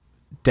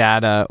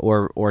data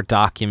or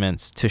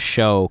documents to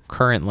show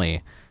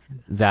currently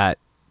that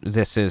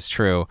this is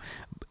true.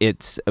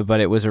 But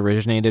it was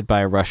originated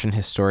by a Russian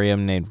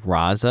historian named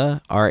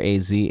Razhe,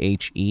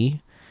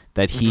 Razhe,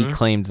 that he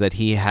claimed that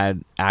he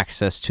had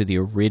access to the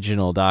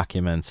original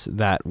documents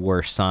that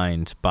were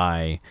signed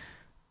by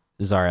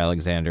Tsar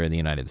Alexander in the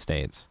United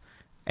States.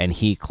 And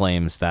he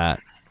claims that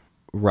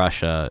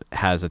Russia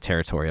has a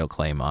territorial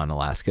claim on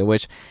Alaska,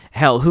 which,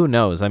 hell, who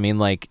knows? I mean,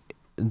 like,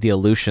 the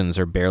Aleutians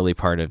are barely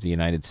part of the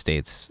United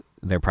States.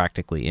 They're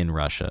practically in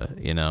Russia,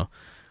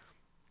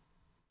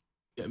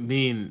 I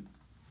mean,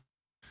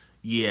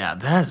 yeah,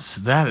 that is.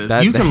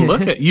 You can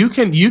look at. You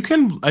can.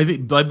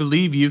 I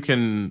believe you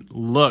can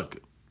look,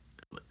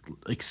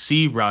 like,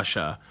 see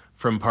Russia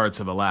from parts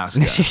of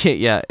Alaska.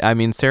 Yeah, I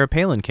mean, Sarah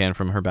Palin can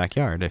from her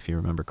backyard, if you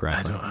remember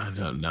correctly. I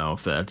don't know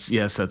if that's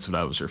what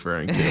I was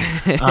referring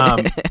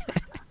to.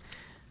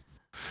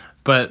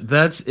 But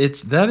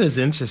that is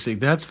interesting.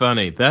 That's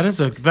funny. This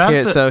is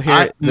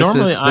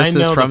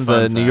from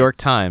the New York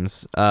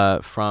Times,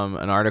 from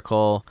an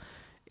article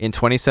In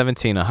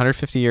 2017,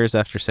 150 years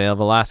after sale of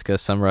Alaska,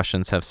 some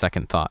Russians have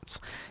second thoughts.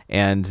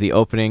 And the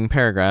opening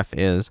paragraph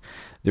is,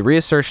 the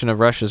reassertion of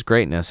Russia's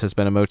greatness has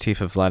been a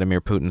motif of Vladimir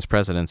Putin's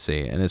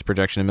presidency, and his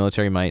projection of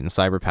military might and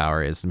cyber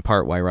power is in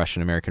part why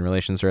Russian-American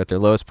relations are at their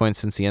lowest point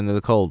since the end of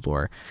the Cold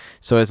War.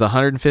 So as the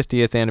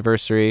 150th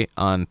anniversary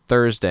on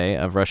Thursday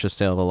of Russia's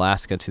sale of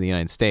Alaska to the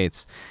United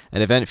States,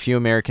 an event few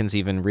Americans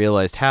even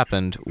realized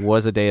happened,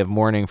 was a day of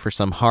mourning for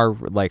some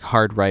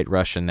hard right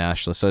Russian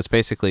nationalists. So it's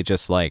basically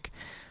just like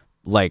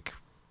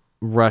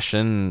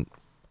Russian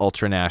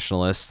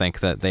ultranationalists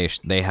think that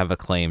they have a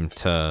claim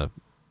to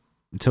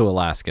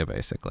Alaska,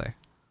 basically.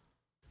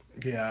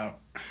 Yeah,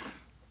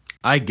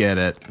 I get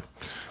it.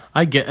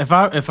 If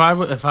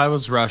I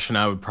was Russian,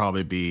 I would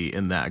probably be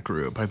in that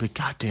group. I'd be,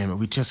 God damn it,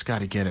 we just got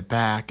to get it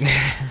back.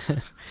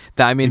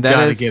 I mean,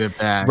 that is, get it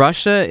back.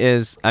 Russia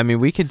is. I mean,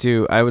 we could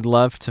do. I would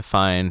love to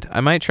find.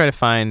 I might try to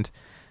find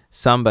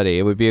somebody.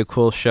 It would be a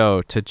cool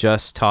show to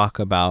just talk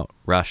about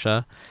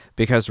Russia,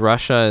 because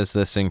Russia is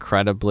this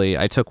incredibly.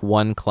 I took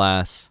one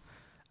class.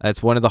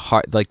 It's one of the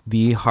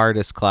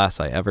hardest class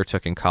I ever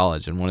took in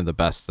college, and one of the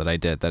best that I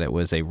did. That it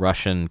was a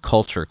Russian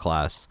culture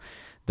class.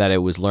 That it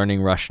was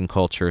learning Russian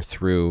culture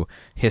through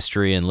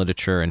history and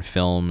literature and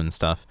film and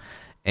stuff,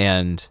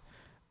 and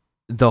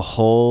the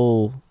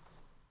whole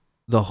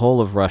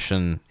of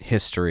Russian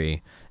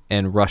history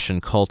and Russian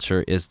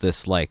culture is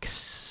this like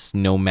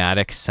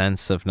nomadic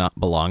sense of not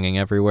belonging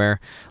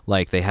everywhere.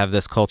 Like they have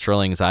this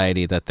cultural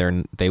anxiety that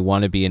they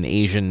want to be an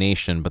Asian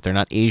nation, but they're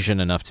not Asian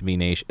enough to be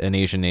an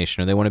Asian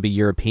nation, or they want to be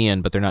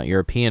European, but they're not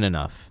European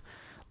enough.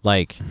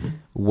 Like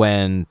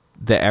when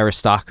the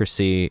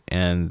aristocracy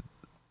and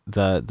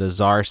the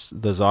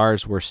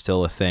czars were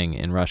still a thing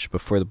in Russia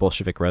before the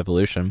Bolshevik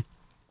Revolution,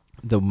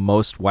 the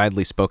most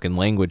widely spoken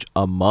language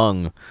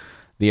among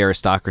the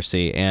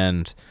aristocracy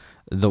and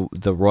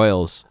the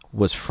royals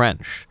was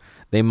French.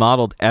 They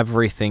modeled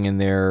everything in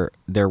their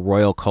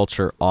royal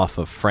culture off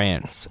of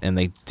France, and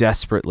they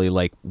desperately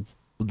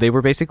they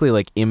were basically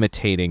like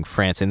imitating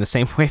France in the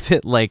same way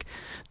that like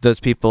those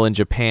people in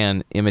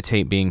Japan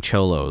imitate being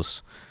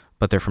cholos,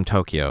 but they're from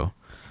Tokyo,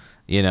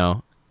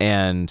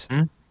 and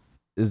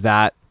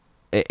that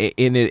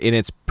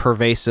it's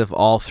pervasive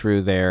all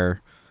through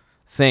their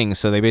thing.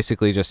 So they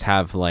basically just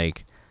have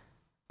like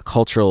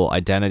cultural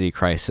identity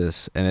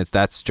crisis, and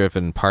that's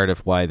driven part of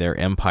why their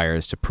empire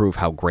is to prove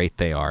how great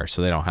they are,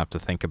 so they don't have to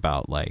think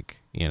about like,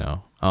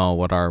 oh,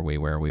 what are we,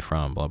 where are we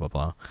from, blah blah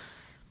blah.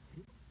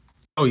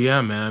 Oh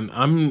yeah, man,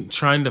 I'm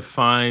trying to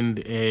find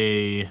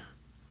a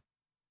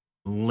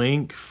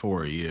link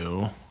for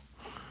you.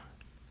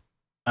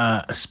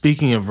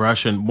 Speaking of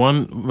Russian,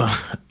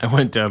 I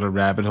went down a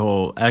rabbit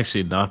hole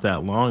actually not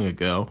that long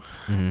ago,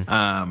 and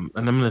I'm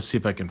gonna see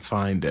if I can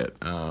find it.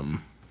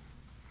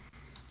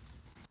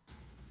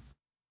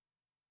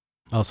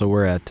 Also,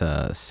 we're at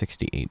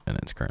 68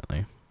 minutes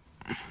currently.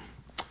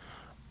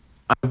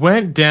 I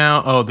went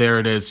down. Oh, there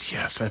it is.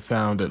 Yes, I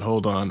found it.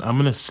 Hold on. I'm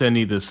gonna send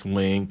you this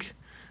link.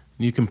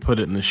 You can put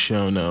it in the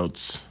show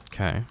notes.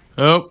 Okay.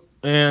 Oh,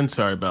 and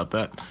sorry about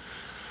that.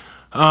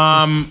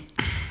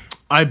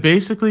 I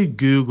basically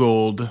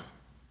Googled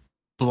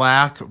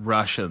Black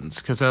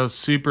Russians because I was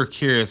super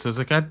curious. I was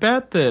like, I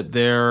bet that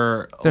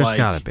there's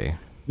gotta be.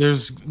 There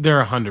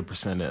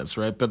 100% is,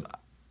 right? But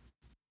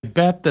I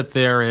bet that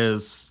there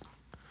is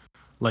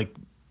like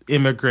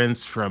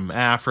immigrants from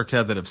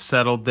Africa that have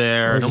settled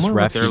there. Or just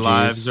refugees. What their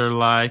lives are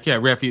like. Yeah,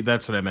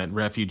 that's what I meant.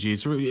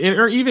 Refugees, or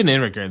even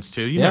immigrants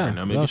too. You never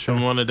know. Maybe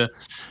someone wanted to.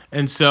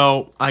 And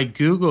so I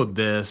Googled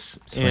this,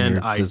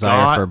 and your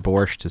desire for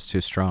borscht is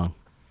too strong.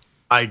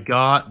 I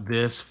got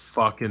this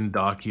fucking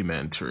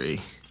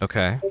documentary.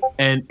 Okay.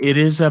 And it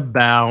is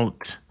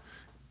about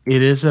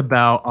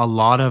a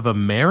lot of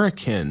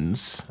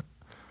Americans,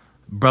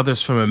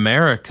 brothers from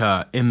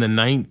America in the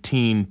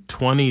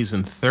 1920s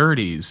and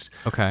 30s.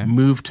 Okay.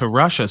 Moved to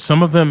Russia.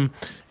 Some of them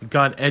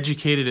got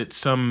educated at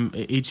some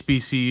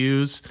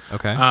HBCUs.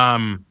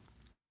 Okay.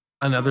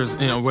 And others,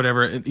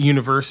 whatever,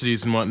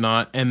 universities and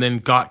whatnot, and then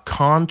got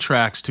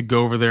contracts to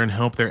go over there and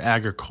help their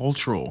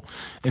agricultural.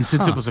 And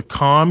since it was a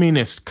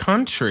communist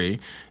country,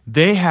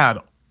 they had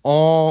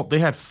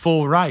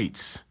full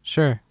rights.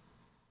 Sure.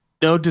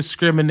 No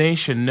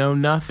discrimination, no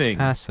nothing.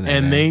 Fascinating.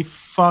 And they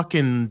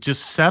fucking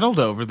just settled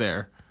over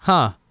there.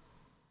 Huh.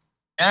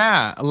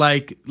 Yeah,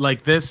 like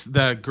this,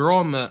 the girl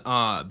in the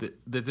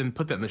that didn't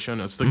put that in the show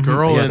notes. The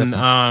girl in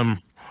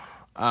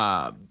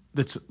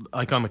that's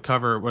like on the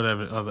cover,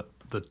 whatever,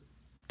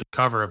 the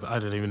cover of, I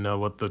don't even know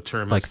what the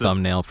term is. Like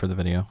thumbnail for the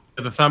video.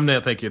 The thumbnail,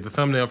 thank you. The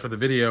thumbnail for the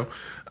video.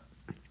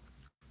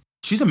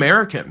 She's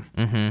American.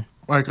 Mm-hmm.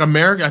 Like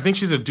American, I think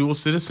she's a dual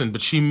citizen, but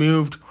she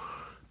moved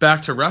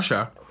back to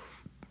Russia,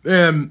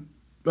 and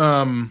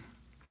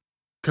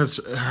because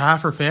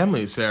half her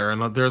family's there,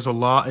 and there's a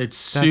lot. It's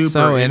super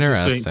so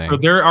interesting. So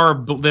there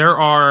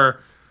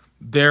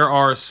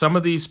are some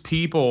of these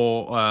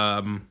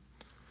people.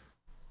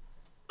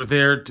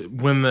 There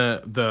when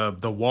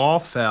the wall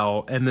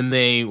fell, and then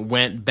they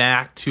went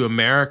back to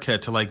America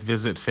to like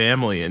visit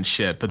family and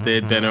shit, but they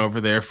had been over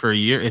there for a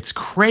year. It's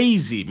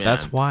crazy, man.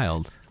 That's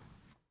wild.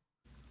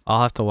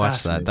 I'll have to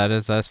watch that.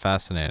 That's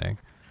fascinating.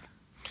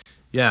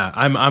 Yeah,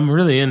 I'm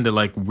really into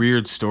like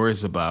weird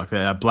stories about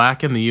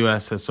Black in the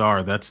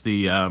USSR.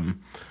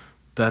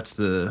 That's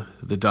the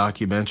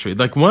documentary.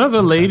 Like one of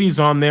the ladies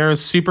on there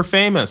is super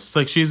famous.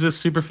 Like she's a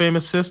super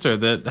famous sister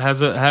that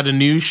had a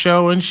news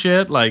show and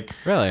shit. Like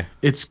really,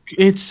 it's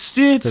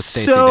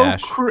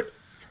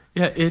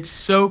yeah, it's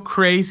so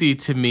crazy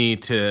to me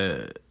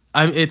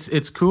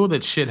it's cool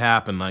that shit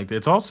happened. Like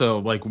it's also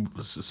like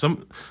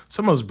some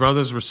of those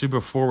brothers were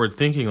super forward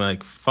thinking.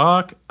 Like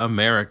fuck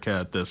America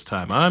at this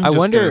time. I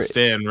wonder, gonna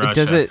stay in Russia.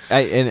 Does it?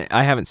 And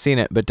I haven't seen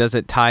it, but does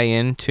it tie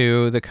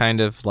into the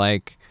kind of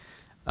like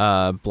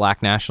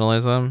black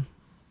nationalism?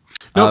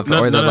 Nope,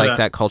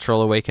 that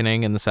cultural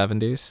awakening in the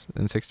 70s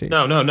and 60s?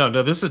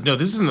 No. This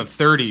is in the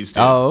 30s. Dude.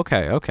 Oh,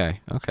 okay.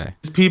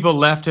 These people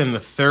left in the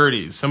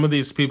 30s. Some of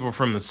these people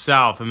from the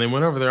South, and they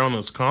went over there on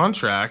those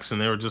contracts,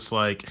 and they were just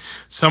like,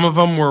 some of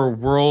them were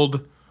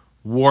World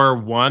War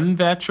I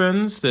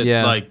veterans that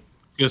like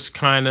just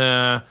kind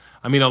of.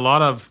 I mean, a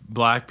lot of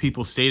black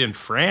people stayed in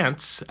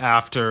France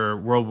after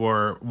World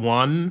War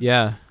I.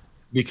 Yeah.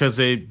 Because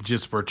they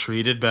just were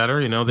treated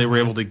better. You know, they were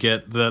able to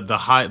get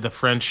the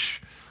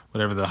French.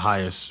 Whatever the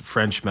highest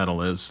French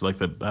medal is,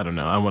 like I don't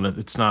know.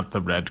 It's not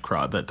the Red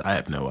Cross. That I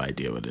have no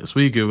idea what it is.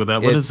 Will you Google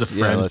that? What is the French?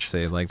 Yeah, let's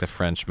see, like the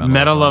French medal.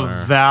 Medal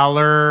of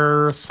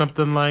Valor,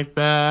 something like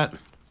that.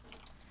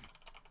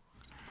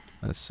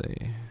 Let's see,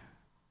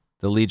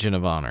 the Legion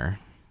of Honor.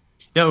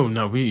 Oh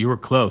no, you were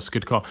close.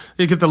 Good call.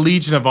 They get the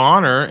Legion of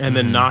Honor and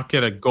then not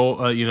get a gold.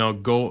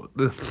 Gold.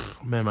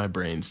 Man, my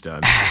brain's done.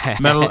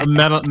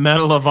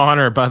 Medal of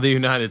Honor by the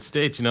United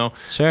States.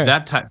 Sure.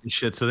 That type of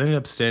shit. So they ended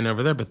up staying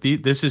over there. But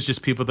this is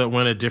just people that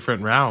went a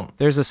different route.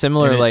 There's a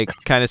similar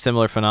kind of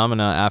similar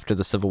phenomena after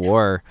the Civil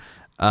War.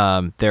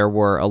 There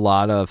were a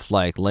lot of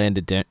like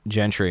landed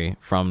gentry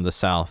from the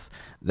South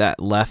that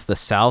left the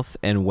South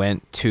and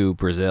went to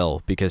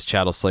Brazil because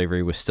chattel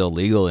slavery was still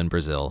legal in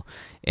Brazil.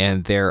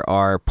 And there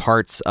are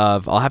parts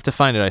of, I'll have to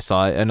find it, I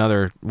saw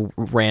another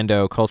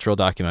rando cultural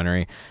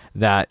documentary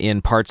that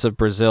in parts of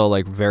Brazil,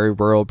 like very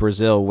rural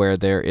Brazil, where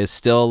there is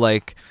still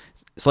like,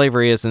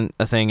 slavery isn't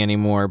a thing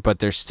anymore, but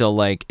there's still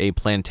like a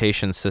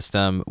plantation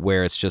system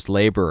where it's just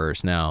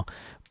laborers now.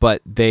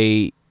 But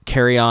they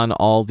carry on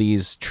all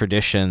these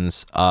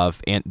traditions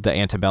of the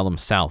antebellum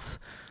South,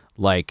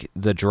 like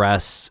the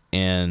dress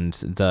and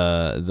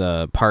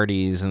the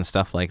parties and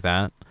stuff like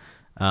that.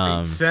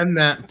 Send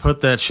that. Put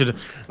that shit.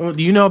 Oh,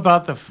 do you know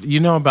about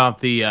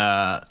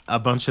the a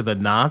bunch of the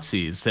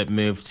Nazis that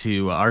moved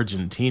to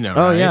Argentina? Right?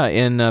 Oh yeah,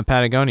 in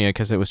Patagonia,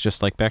 because it was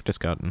just like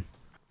Berchtesgaden.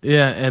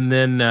 Yeah, and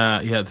then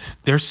I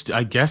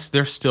guess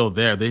they're still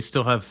there. They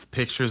still have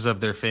pictures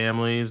of their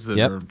families.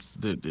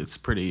 It's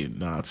pretty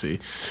Nazi.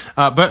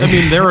 But I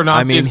mean, there were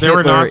Nazis.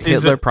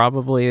 Hitler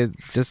probably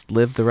just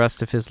lived the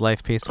rest of his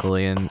life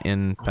peacefully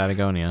in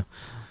Patagonia.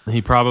 He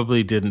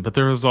probably didn't, but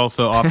there was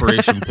also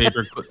Operation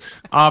Paperclip.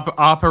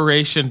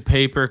 Operation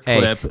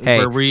Paperclip.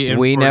 Hey,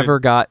 we never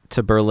got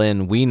to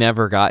Berlin. We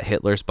never got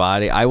Hitler's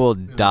body. I will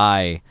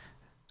die.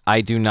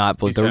 I do not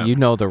believe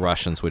the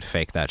Russians would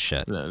fake that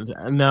shit.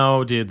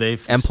 No, dude,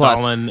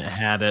 Stalin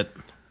had it.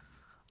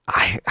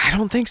 I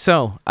don't think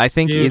so. I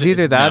think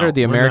either that or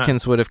the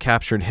Americans would have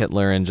captured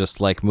Hitler and just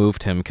like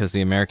moved him because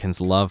the Americans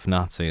love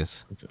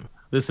Nazis.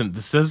 Listen,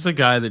 this is a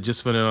guy that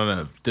just went on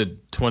a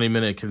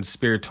 20-minute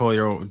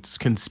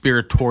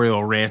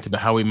conspiratorial rant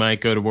about how we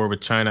might go to war with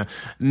China.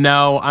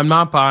 No, I'm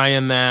not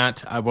buying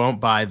that. I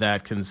won't buy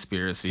that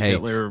conspiracy. Hey,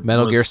 Hitler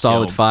Metal Gear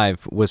Solid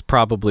 5 was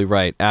probably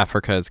right.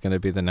 Africa is going to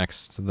be the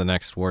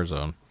next war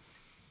zone.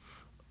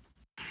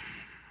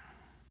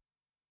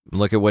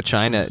 Look at what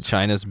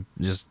China's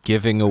just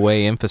giving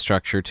away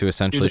infrastructure to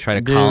essentially try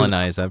to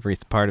colonize every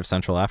part of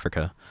Central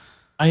Africa.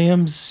 I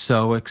am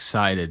so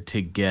excited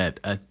to get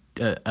a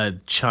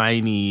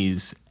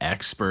Chinese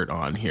expert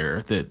on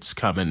here that's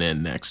coming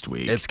in next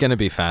week. It's going to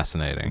be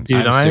fascinating.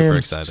 Dude, I'm super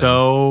excited.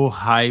 So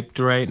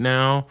hyped right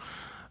now.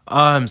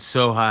 I'm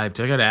so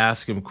hyped. I got to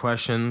ask him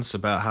questions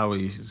about how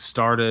he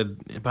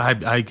started.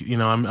 But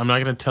I'm not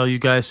going to tell you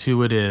guys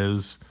who it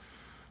is,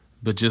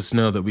 but just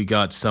know that we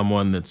got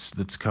someone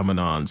that's coming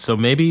on. So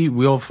maybe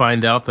we'll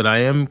find out that I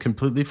am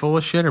completely full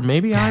of shit, or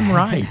maybe I'm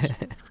right.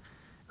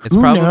 It's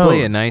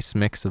probably a nice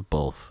mix of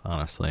both,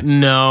 honestly.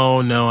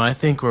 No, I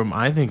think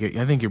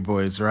your boy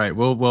is right.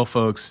 Well,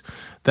 folks,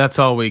 that's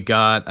all we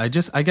got. I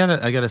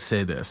gotta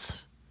say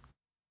this: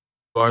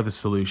 you are the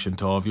solution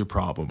to all of your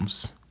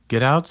problems.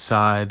 Get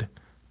outside,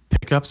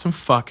 pick up some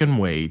fucking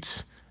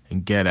weights,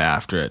 and get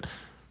after it,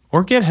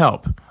 or get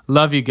help.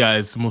 Love you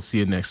guys, and we'll see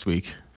you next week.